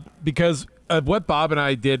 Because of what Bob and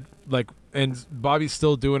I did, like, and Bobby's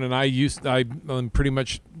still doing, and I'm pretty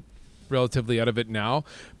much relatively out of it now,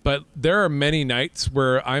 but there are many nights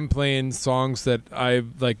where I'm playing songs that I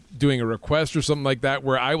like doing a request or something like that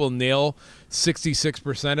where I will nail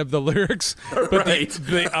 66% of the lyrics, but Right.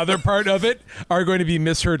 the other part of it are going to be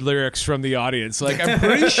misheard lyrics from the audience. Like, I'm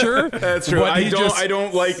pretty sure That's true. what I he don't. just- I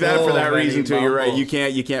don't like that for So that many reason too. You're right.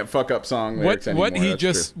 mumbles. You can't fuck up song lyrics anymore. what he That's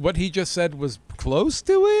just true. what he just said was close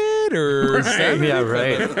to it, or Right. something. Yeah,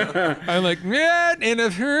 right. I'm like, yeah, and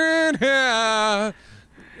I've heard, yeah.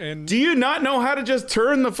 And Do you not know how to just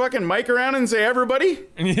turn the fucking mic around and say everybody?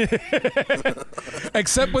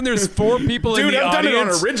 except when there's 4 people in Dude, the I've done it on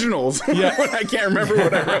audience. originals. Yeah. I can't remember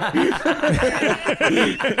what I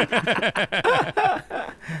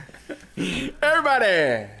wrote.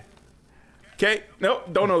 Everybody. Okay.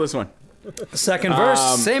 Nope. Don't know this one. Second verse,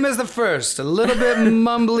 same as the first. A little bit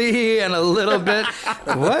mumbly and a little bit.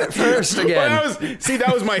 What first again? Well,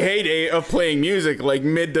 that was my heyday of playing music, like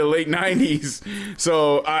mid to late 90s.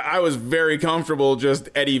 So I was very comfortable just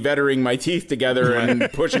Eddie Vettering my teeth together and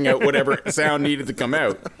pushing out whatever sound needed to come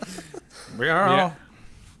out. Yeah.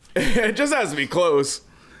 It just has to be close.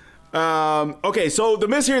 Okay, so the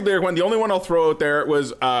misheard lyric one, the only one I'll throw out there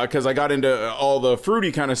was because I got into all the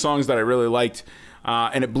fruity kind of songs that I really liked.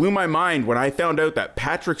 And it blew my mind when I found out that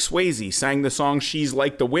Patrick Swayze sang the song She's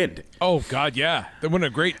Like the Wind. Oh, God, yeah. That went a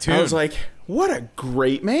great tune. I was like, what a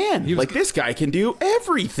great man. Like, this guy can do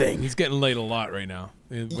everything. He's getting laid a lot right now.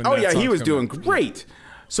 Oh, yeah, he was doing great.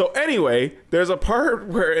 So anyway, there's a part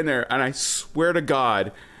where in there, and I swear to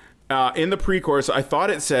God, in the pre-chorus, I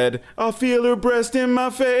thought it said, I'll feel her breast in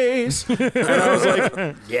my face. And I was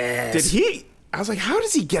like, Yes. I was like, how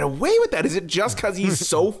does he get away with that? Is it just because he's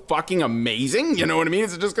so fucking amazing? You know what I mean?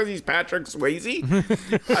 Is it just because he's Patrick Swayze?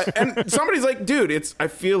 And somebody's like, dude, I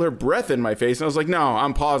feel her breath in my face. And I was like, no,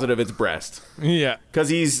 I'm positive it's breast. Yeah. Because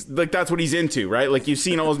he's, like, that's what he's into, right? Like, you've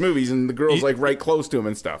seen all his movies and the girl's, like, right close to him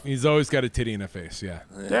and stuff. He's always got a titty in a face, yeah.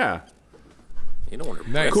 Yeah. You don't want to.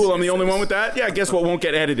 Nice. Cool, I'm the only one with that? Yeah, guess what won't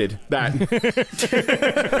get edited? That.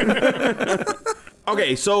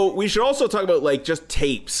 Okay, so we should also talk about, like, just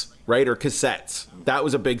tapes. Right, or cassettes. That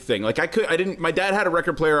was a big thing. Like my dad had a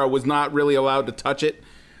record player. I was not really allowed to touch it.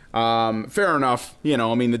 Fair enough. You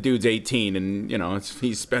know, I mean, the dude's 18 and, you know,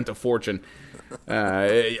 he's spent a fortune.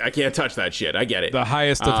 I can't touch that shit. I get it. The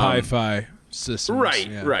highest of hi-fi systems. Right,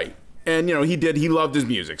 yeah. right. And, you know, he loved his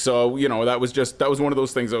music. So, you know, that was one of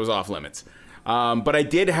those things that was off limits. But I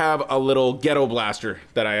did have a little ghetto blaster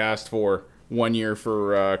that I asked for one year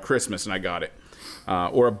for Christmas, and I got it.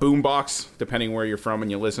 Or a boombox, depending where you're from and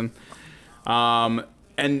you listen. And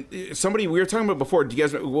somebody we were talking about before, do you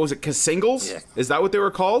guys, what was it, Singles? Yeah. Is that what they were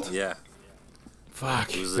called? Yeah.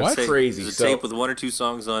 Fuck. It was What? Crazy. It was a So- tape with 1 or 2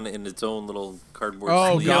 songs on it in its own little cardboard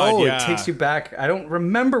Oh, sleeve. God. No, yeah. it takes you back. I don't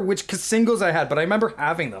remember which singles I had, but I remember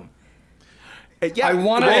having them. Yeah, I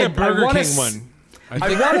want I to. had a Burger I King one. I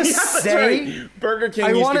want to That's say. right. Burger King I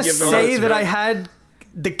used want to to give them say those, that right? I had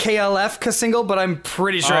the KLF single, but I'm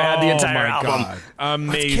pretty sure I had the entire my album. God.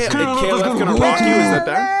 Amazing. KLF Gonna Rock You, is that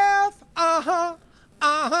that?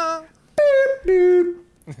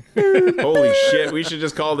 Holy shit, we should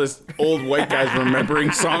just call this old white guys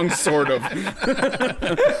remembering songs, sort of.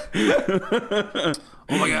 Oh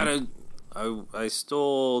my God. I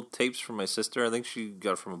stole tapes from my sister. I think she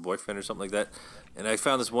got it from a boyfriend or something like that. And I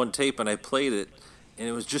found this one tape and I played it. And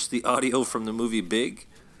it was just the audio from the movie Big.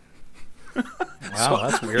 Wow,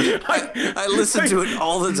 that's weird. I listened to it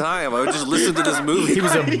all the time. I would just listen to this movie. He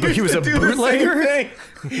was a Do the bootlegger. same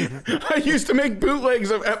thing. I used to make bootlegs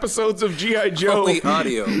of episodes of G.I. Joe. Only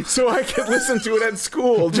audio. So I could listen to it at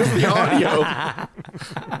school, just the audio.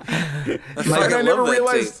 Like, I never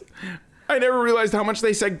realized. I never realized how much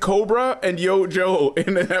they said Cobra and Yo Joe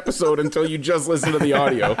in an episode until you just listen to the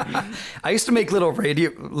audio. I used to make little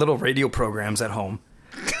radio programs at home.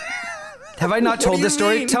 Have I not do told you this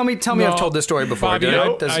story? mean? Tell me I've told this story before. Bobby, did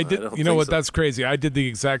I? I did. don't You know think what? so. That's crazy. I did the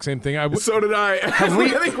exact same thing. So did I. Have we,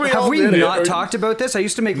 I think we have all we did not it. talked about this? I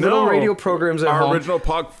used to make little radio programs at Our home. original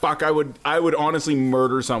fuck, I would honestly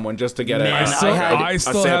murder someone just to get Man, a I still have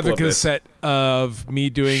sample a of this. cassette of me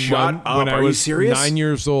doing Shut one up. when I Are you was serious? 9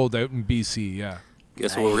 years old out in BC. Yeah.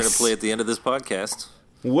 Guess what we're going to play at the end of this podcast?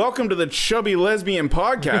 Welcome to the Chubby Lesbian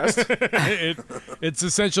Podcast. It's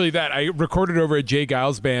essentially that. I recorded over a Jay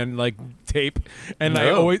Giles band like tape, and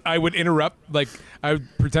I would interrupt, like I would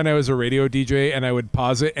pretend I was a radio DJ, and I would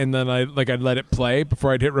pause it, and then I'd let it play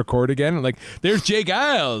before I'd hit record again. And, like, there's Jay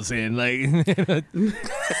Giles, and like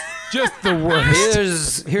just the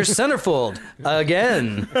worst. Here's Centerfold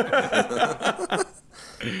again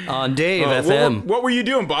on Dave What, FM. what were you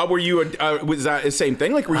doing, Bob? Were you was that the same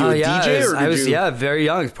thing? Like, were you a yeah, DJ or did I was you? very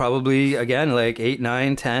young, probably again like 8,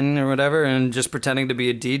 9, 10 or whatever, and just pretending to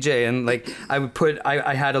be a DJ. And like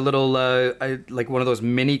I had a little like one of those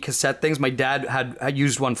mini cassette things. My dad had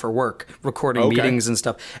used one for work, recording Okay. meetings and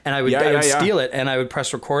stuff. And I would Yeah. steal it, and I would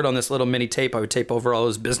press record on this little mini tape. I would tape over all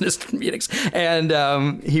his business meetings, and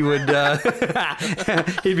he would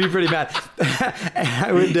he'd be pretty mad.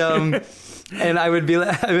 And I would be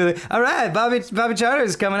like, all right, Bobby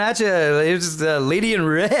Charter's coming at you. Here's Lady in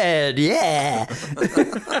Red. Yeah.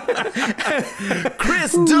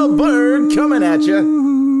 Chris Dilberg coming at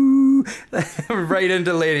you. Right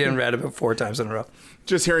into Lady in Red about 4 times in a row.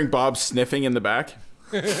 Just hearing Bob sniffing in the back.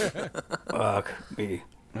 Fuck me.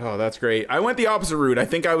 Oh, that's great. I went the opposite route. I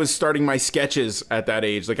think I was starting my sketches at that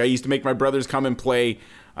age. Like, I used to make my brothers come and play.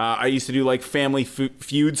 I used to do, like, Family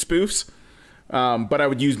Feud spoofs. But I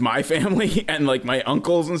would use my family and, like, my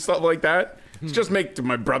uncles and stuff like that. To just make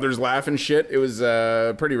my brothers laugh and shit. It was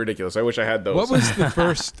pretty ridiculous. I wish I had those. What was the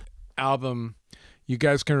first album you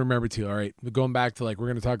guys can remember too? All right, going back to, like, we're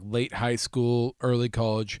going to talk late high school, early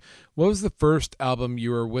college. What was the first album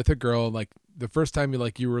you were with a girl, like, the first time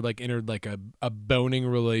you were entered like a boning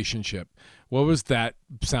relationship? What was that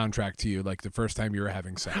soundtrack to you? Like the first time you were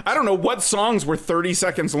having sex? I don't know what songs were 30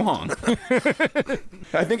 seconds long.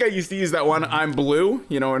 I think I used to use that one, I'm Blue.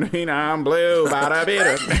 You know what I mean? I'm blue.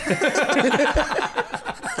 The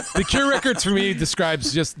Cure records for me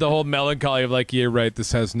describes just the whole melancholy of like, yeah, right,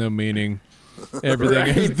 this has no meaning.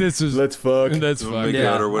 Everything is, this is let's fuck. Let's fuck. Make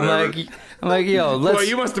out or whatever. I'm like, yo, let's. Well,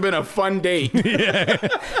 you must have been a fun date.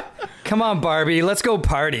 Come on, Barbie, let's go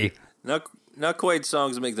party. Not quite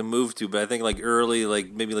songs to make the move to, but I think like early,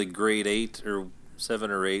 like maybe like grade 8 or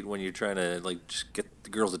 7 or 8, when you're trying to like just get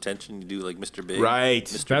the girl's attention, you do like Mr. Big. Right.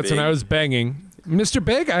 Mr. That's Big. when I was banging. Mr.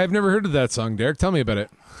 Big? I have never heard of that song, Derek. Tell me about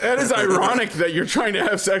it. That is ironic that you're trying to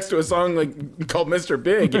have sex to a song like called Mr.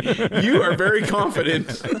 Big. You are very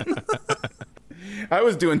confident. I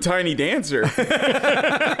was doing Tiny Dancer.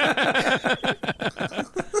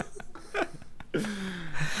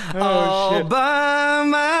 All by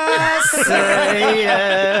myself.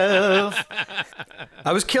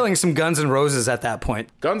 I was killing some Guns N' Roses at that point.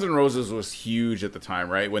 Guns N' Roses was huge at the time,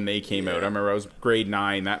 right? When they came out. I remember I was grade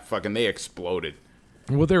 9. They exploded.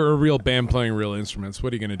 Well, they were a real band playing real instruments.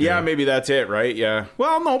 What are you going to do? Yeah, maybe that's it, right? Yeah.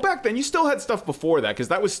 Well, no, back then you still had stuff before that, because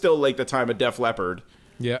that was still like the time of Def Leppard.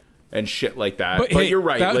 Yeah. And shit like that. But hey, you're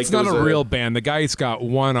right. That's like, not a real band. The guy's got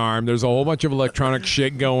one arm. There's a whole bunch of electronic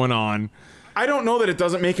shit going on. I don't know that it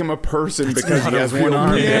doesn't make him a person because he has one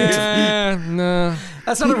arm. Yeah, no.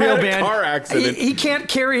 That's not a real band. Car accident. He can't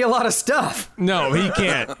carry a lot of stuff. No, he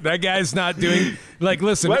can't. That guy's not doing... Like,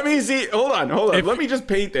 listen. Let me see. Hold on. Let me just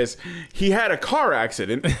paint this. He had a car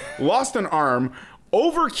accident, lost an arm,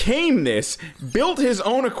 overcame this, built his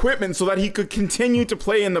own equipment so that he could continue to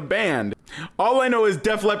play in the band. All I know is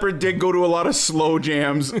Def Leppard did go to a lot of slow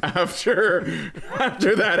jams after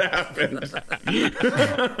that happened.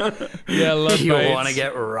 Yeah, love You bites. want to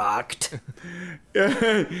get rocked.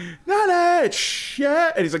 Not that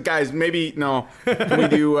shit. And he's like, guys, maybe, no. Can we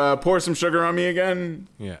do Pour Some Sugar on Me again?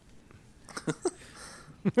 Yeah.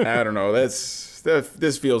 I don't know. This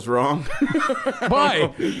feels wrong.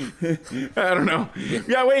 Why? I don't know.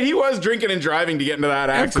 Yeah, wait, he was drinking and driving to get into that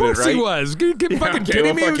Of accident, course right? he was. You fucking okay, kidding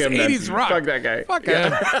well, me? fuck It was him then. 80s rock. Fuck that guy. Fuck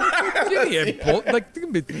him. Like,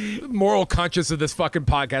 moral conscious of this fucking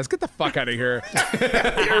podcast. Get the fuck out of here.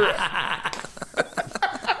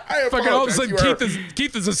 I Fucking all of a apologize. sudden,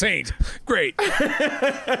 Keith is a saint. Great.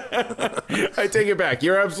 I take it back.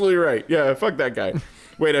 You're absolutely right. Yeah, fuck that guy.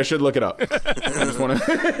 Wait, I should look it up. I just want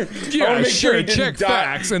to. Yeah, make sure sure. he didn't Check die.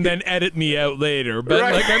 facts and then edit me out later. But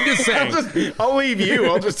Right. like, I'm just saying. I'll leave you.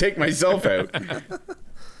 I'll just take myself out,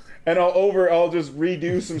 and I'll just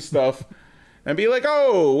redo some stuff, and be like,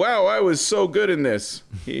 oh wow, I was so good in this.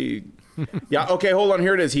 Yeah. Okay, hold on.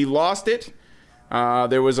 Here it is. He lost it.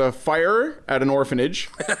 There was a fire at an orphanage,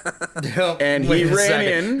 and he ran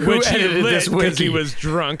in. Which he edited lit this because he wiki? was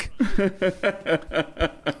drunk.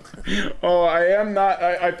 Oh, I am not.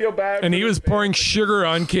 I feel bad. And for he this was man. pouring sugar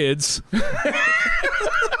on kids.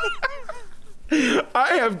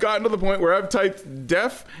 I have gotten to the point where I've typed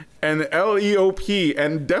Def and LEOP,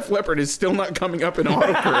 and Def Leppard is still not coming up in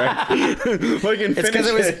autocorrect. Like in It's because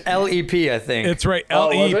it was LEP, I think. It's right. Oh,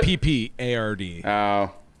 was it? LEPPARD.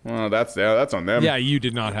 Oh, well, that's on them. Yeah, you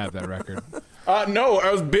did not have that record. No,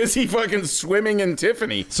 I was busy fucking swimming in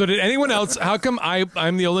Tiffany. So did anyone else? How come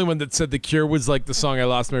I'm the only one that said The Cure was like the song I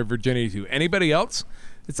lost my virginity to? Anybody else?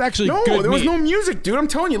 It's actually No, good. there was meat. no music, dude. I'm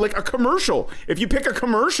telling you, like a commercial. If you pick a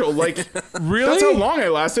commercial, like Really? that's how long I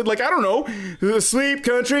lasted. Like I don't know, the Sleep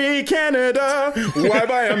Country, Canada. Why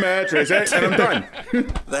buy a mattress? And I'm done.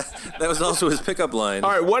 That was also his pickup line.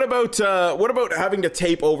 All right, what about having to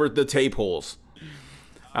tape over the tape holes?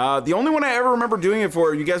 The only one I ever remember doing it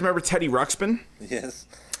for, you guys remember Teddy Ruxpin? Yes.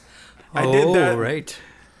 I did that right.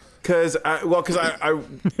 because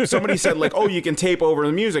somebody said like, oh, you can tape over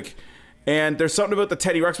the music, and there's something about the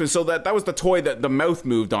Teddy Ruxpin. So that was the toy that the mouth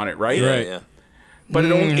moved on it, right? Right. Yeah. But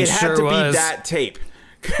it had sure to was. be that tape.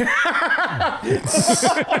 No,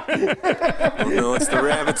 it's the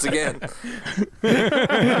rabbits again.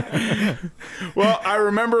 Well, I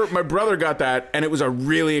remember my brother got that, and it was a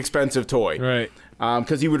really expensive toy. Right.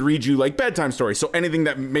 Because he would read you like bedtime stories. So anything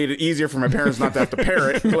that made it easier for my parents not to have to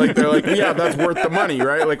parrot, like they're like, yeah, that's worth the money,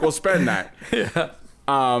 right? Like we'll spend that. Yeah.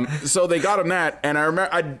 So they got him that, and I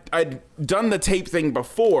remember I'd done the tape thing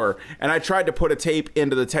before, and I tried to put a tape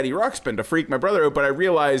into the Teddy Ruxpin to freak my brother out, but I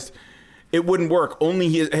realized it wouldn't work. Only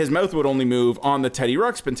his mouth would only move on the Teddy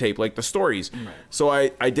Ruxpin tape, like the stories. Right. So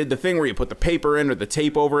I did the thing where you put the paper in or the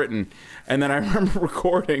tape over it, and then I remember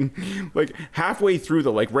recording like halfway through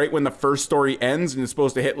like right when the first story ends and it's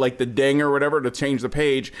supposed to hit like the ding or whatever to change the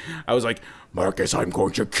page. I was like, Marcus, I'm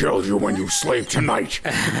going to kill you when you sleep tonight.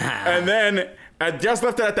 And then I just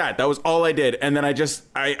left it at that. That was all I did. And then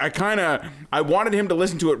I wanted him to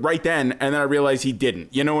listen to it right then, and then I realized he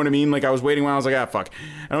didn't. You know what I mean? Like I was waiting when I was like, ah, fuck.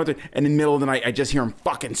 And in the middle of the night, I just hear him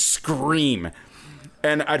fucking scream.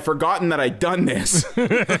 And I'd forgotten that I'd done this.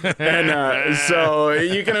 And so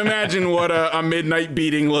you can imagine what a midnight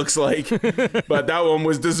beating looks like. But that one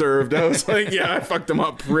was deserved. I was like, yeah, I fucked him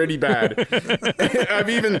up pretty bad.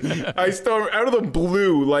 I still, out of the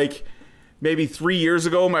blue, like maybe 3 years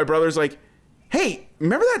ago, my brother's like, hey,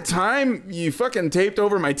 remember that time you fucking taped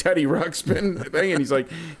over my Teddy Ruxpin thing? And he's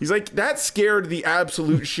like, that scared the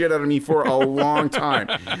absolute shit out of me for a long time.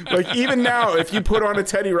 Like, even now, if you put on a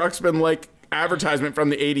Teddy Ruxpin, like, advertisement from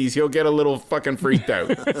the 80s, he'll get a little fucking freaked out.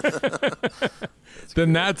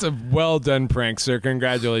 Then that's a well done prank, sir.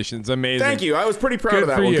 Congratulations. Amazing. Thank you. I was pretty proud of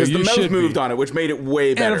that one because the mouth moved on it, which made it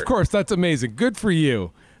way better. And of course, that's amazing. Good for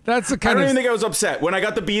you. That's the kind I don't even think I was upset. When I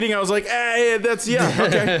got the beating, I was like, okay.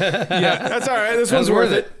 Yeah, that's all right. This one's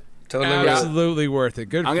worth it. Totally Absolutely worth it.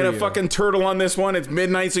 Good for you. I'm going to fucking turtle on this one. It's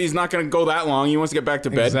midnight, so he's not going to go that long. He wants to get back to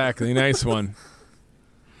bed. Exactly. Nice one.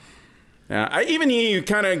 Yeah, even he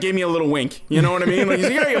kind of gave me a little wink. You know what I mean? Like, he's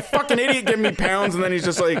like, yeah, you fucking idiot, giving me pounds. And then he's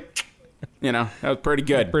just like, you know, that was pretty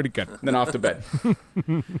good. Pretty good. Then off to bed.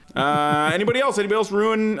 Anybody else? Anybody else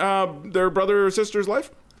ruin their brother or sister's life?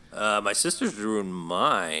 My sisters ruined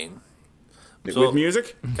mine. With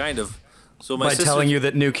music? Kind of. So By telling you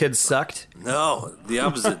that New Kids sucked? No, the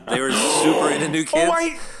opposite. They were super into New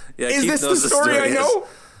Kids. Yeah, is this the story I know?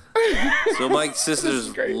 So my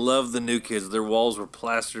sisters loved the New Kids. Their walls were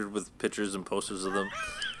plastered with pictures and posters of them.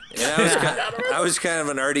 And I was kind of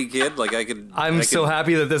an arty kid. Like I'm so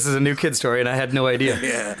happy that this is a New Kid story, and I had no idea.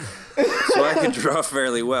 Yeah. So I could draw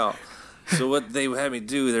fairly well. So what they had me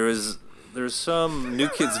do, there was some New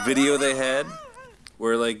Kids video they had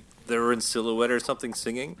where like they were in silhouette or something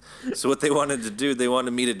singing. So what they wanted to do, they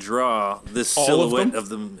wanted me to draw this silhouette of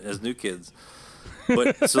them as New Kids.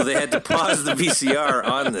 But so they had to pause the VCR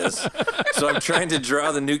on this. So I'm trying to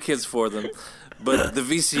draw the New Kids for them. But the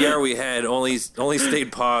VCR we had only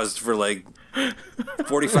stayed paused for like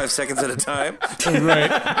 45 seconds at a time. Right.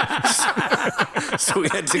 So we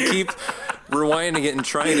had to keep rewinding it and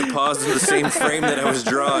trying to pause in the same frame that I was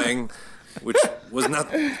drawing, which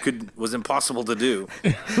was impossible to do.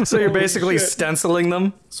 So you're basically stenciling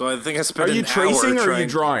them? So I think I spent an hour. Are you tracing or are you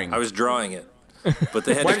drawing? I was drawing it. But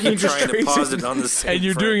they had to keep trying to pause it on the same And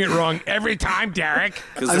you're frame. doing it wrong every time, Derek.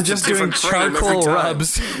 I'm just doing charcoal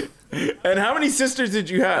rubs. And how many sisters did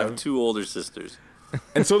you I have? have 2 older sisters.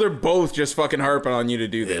 And so they're both just fucking harping on you to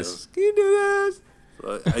do this. Can you do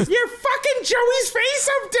this? You're fucking Joey's face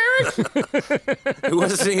up, Derek! It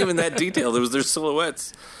wasn't even that detailed. It was their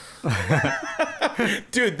silhouettes.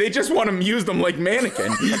 Dude, they just want to use them like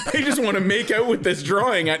mannequin. They just want to make out with this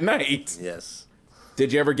drawing at night. Yes.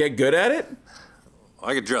 Did you ever get good at it?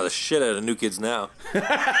 I could draw the shit out of New Kids now.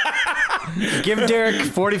 Give Derek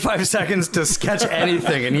 45 seconds to sketch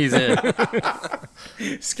anything, and he's in.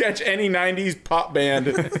 Sketch any 90s pop band.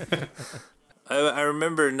 I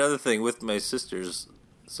remember another thing with my sisters.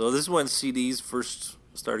 So this is when CDs first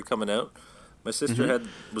started coming out. My sister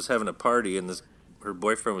was having a party, and her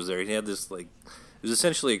boyfriend was there. He had this, like, it was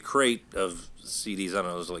essentially a crate of CDs. I don't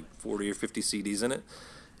know, it was like 40 or 50 CDs in it.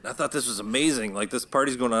 And I thought this was amazing. Like, this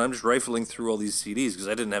party's going on. I'm just rifling through all these CDs because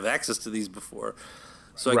I didn't have access to these before.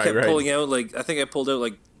 So I kept pulling out, like, I think I pulled out,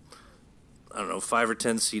 like, I don't know, 5 or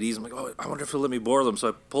 10 CDs. I'm like, oh, I wonder if he'll let me borrow them. So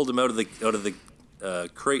I pulled them out of the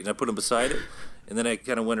crate and I put them beside it. And then I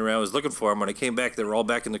kind of went around, I was looking for them. When I came back, they were all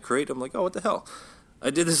back in the crate. I'm like, oh, what the hell? I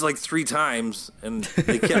did this like 3 times, and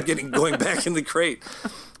they kept going back in the crate. I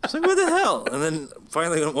was like, what the hell? And then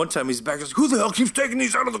finally, one time, he's back. He's like, who the hell keeps taking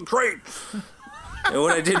these out of the crate? And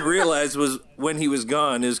what I didn't realize was when he was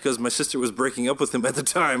gone is because my sister was breaking up with him at the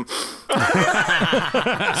time. So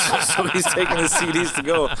he's taking the CDs to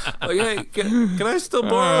go. Like, hey, can I still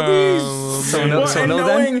borrow these?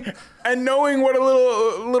 Knowing what a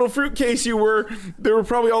little fruitcase you were, there were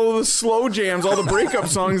probably all of the slow jams, all the breakup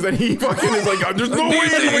songs that he fucking is like, there's no way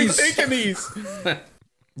anybody's taking these.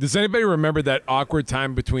 Does anybody remember that awkward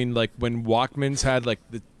time between like when Walkmans had like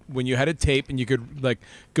when you had a tape and you could like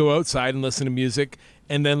go outside and listen to music,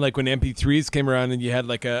 and then like when MP3s came around and you had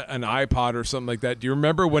like an iPod or something like that? Do you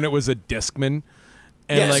remember when it was a Discman?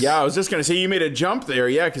 And yes, I was just gonna say you made a jump there,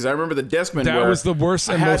 because I remember the Discman. That was the worst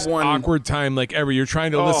and most awkward time like ever. You're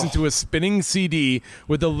trying to listen to a spinning CD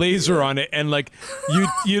with a laser on it, and like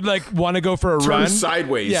you'd like want to go for a run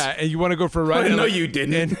sideways. Yeah, and you want to go for a run. No, you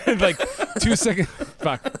didn't. And like 2 seconds.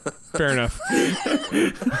 Fuck. Fair enough.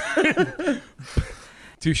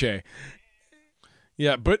 Touche.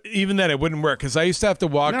 Yeah, but even then it wouldn't work because I used to have to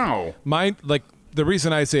walk. No. The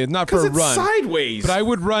reason I say it's not for a run, sideways. but I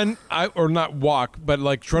would run, or not walk, but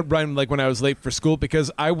like run like when I was late for school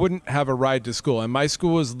because I wouldn't have a ride to school. And my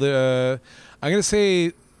school was I'm gonna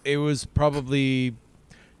say it was probably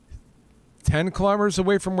 10 kilometers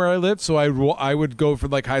away from where I lived, so I would go for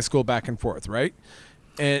like high school back and forth, right?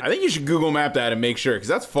 And I think you should Google Map that and make sure because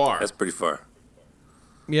that's far. That's pretty far.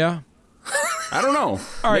 Yeah. I don't know.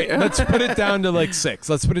 All right, let's put it down to like 6.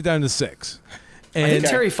 Let's put it down to 6. And I think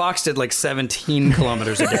Terry Fox did like 17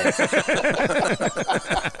 kilometers a day.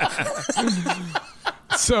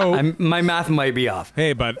 So my math might be off.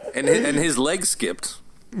 Hey, bud. And his legs skipped.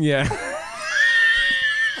 Yeah.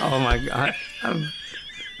 Oh my god.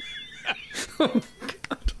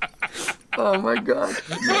 Oh my god.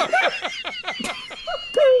 I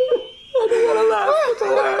don't want to laugh. It's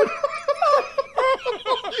hard.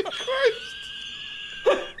 Holy Christ.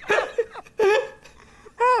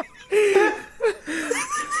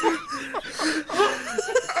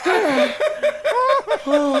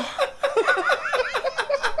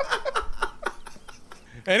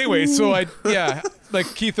 Anyway, so like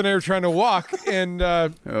Keith and I were trying to walk, and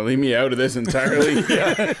leave me out of this entirely.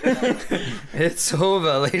 It's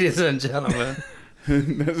over, ladies and gentlemen.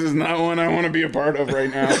 This is not one I want to be a part of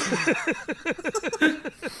right now.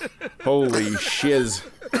 Holy shiz.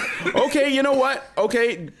 Okay, you know what?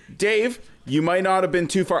 Okay, Dave, you might not have been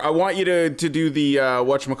too far. I want you to do the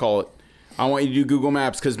whatchamacallit. I want you to do Google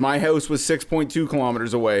Maps because my house was 6.2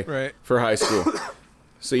 kilometers away for high school.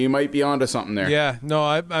 So you might be onto something there. Yeah, no,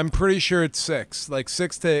 I'm pretty sure it's 6, like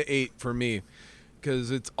 6 to 8 for me,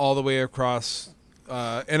 because it's all the way across,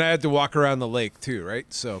 and I had to walk around the lake too, right?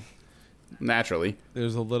 So naturally,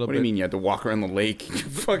 there's a little. What do you mean you had to walk around the lake? You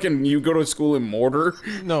go to school in Mortar?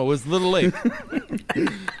 No, it was Little Lake.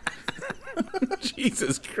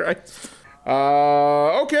 Jesus Christ.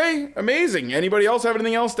 Okay, amazing. Anybody else have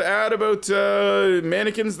anything else to add about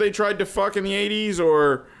mannequins they tried to fuck in the 80s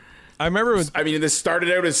or? I remember this started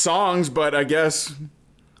out as songs, but I guess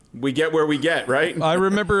we get where we get, right? I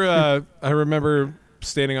remember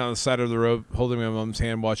standing on the side of the road, holding my mom's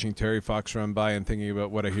hand, watching Terry Fox run by and thinking about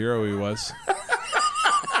what a hero he was.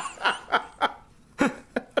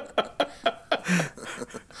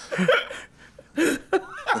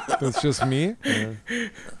 That's just me? Yeah.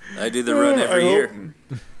 I do the run every year.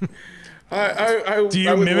 Do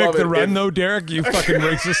you mimic the run, though, Derek? You fucking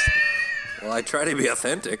racist. Well, I try to be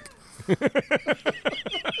authentic.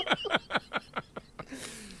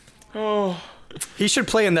 Oh, he should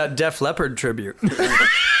play in that Def Leppard tribute. I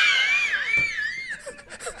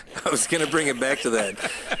was gonna bring it back to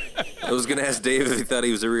that. I was gonna ask Dave if he thought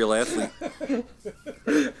he was a real athlete.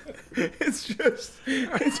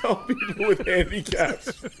 It's all people with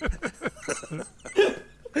handicaps.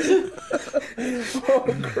 Oh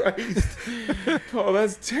Christ! Oh,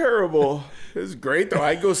 that's terrible. This is great though.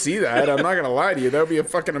 I'd go see that. I'm not gonna lie to you. That would be a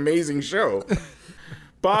fucking amazing show.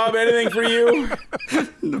 Bob, anything for you?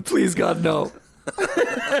 Please God, no.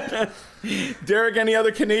 Derek, any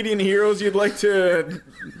other Canadian heroes you'd like to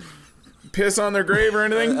piss on their grave or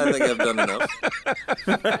anything? I think I've done enough.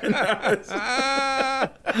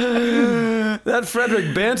 That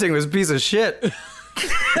Frederick Banting was a piece of shit.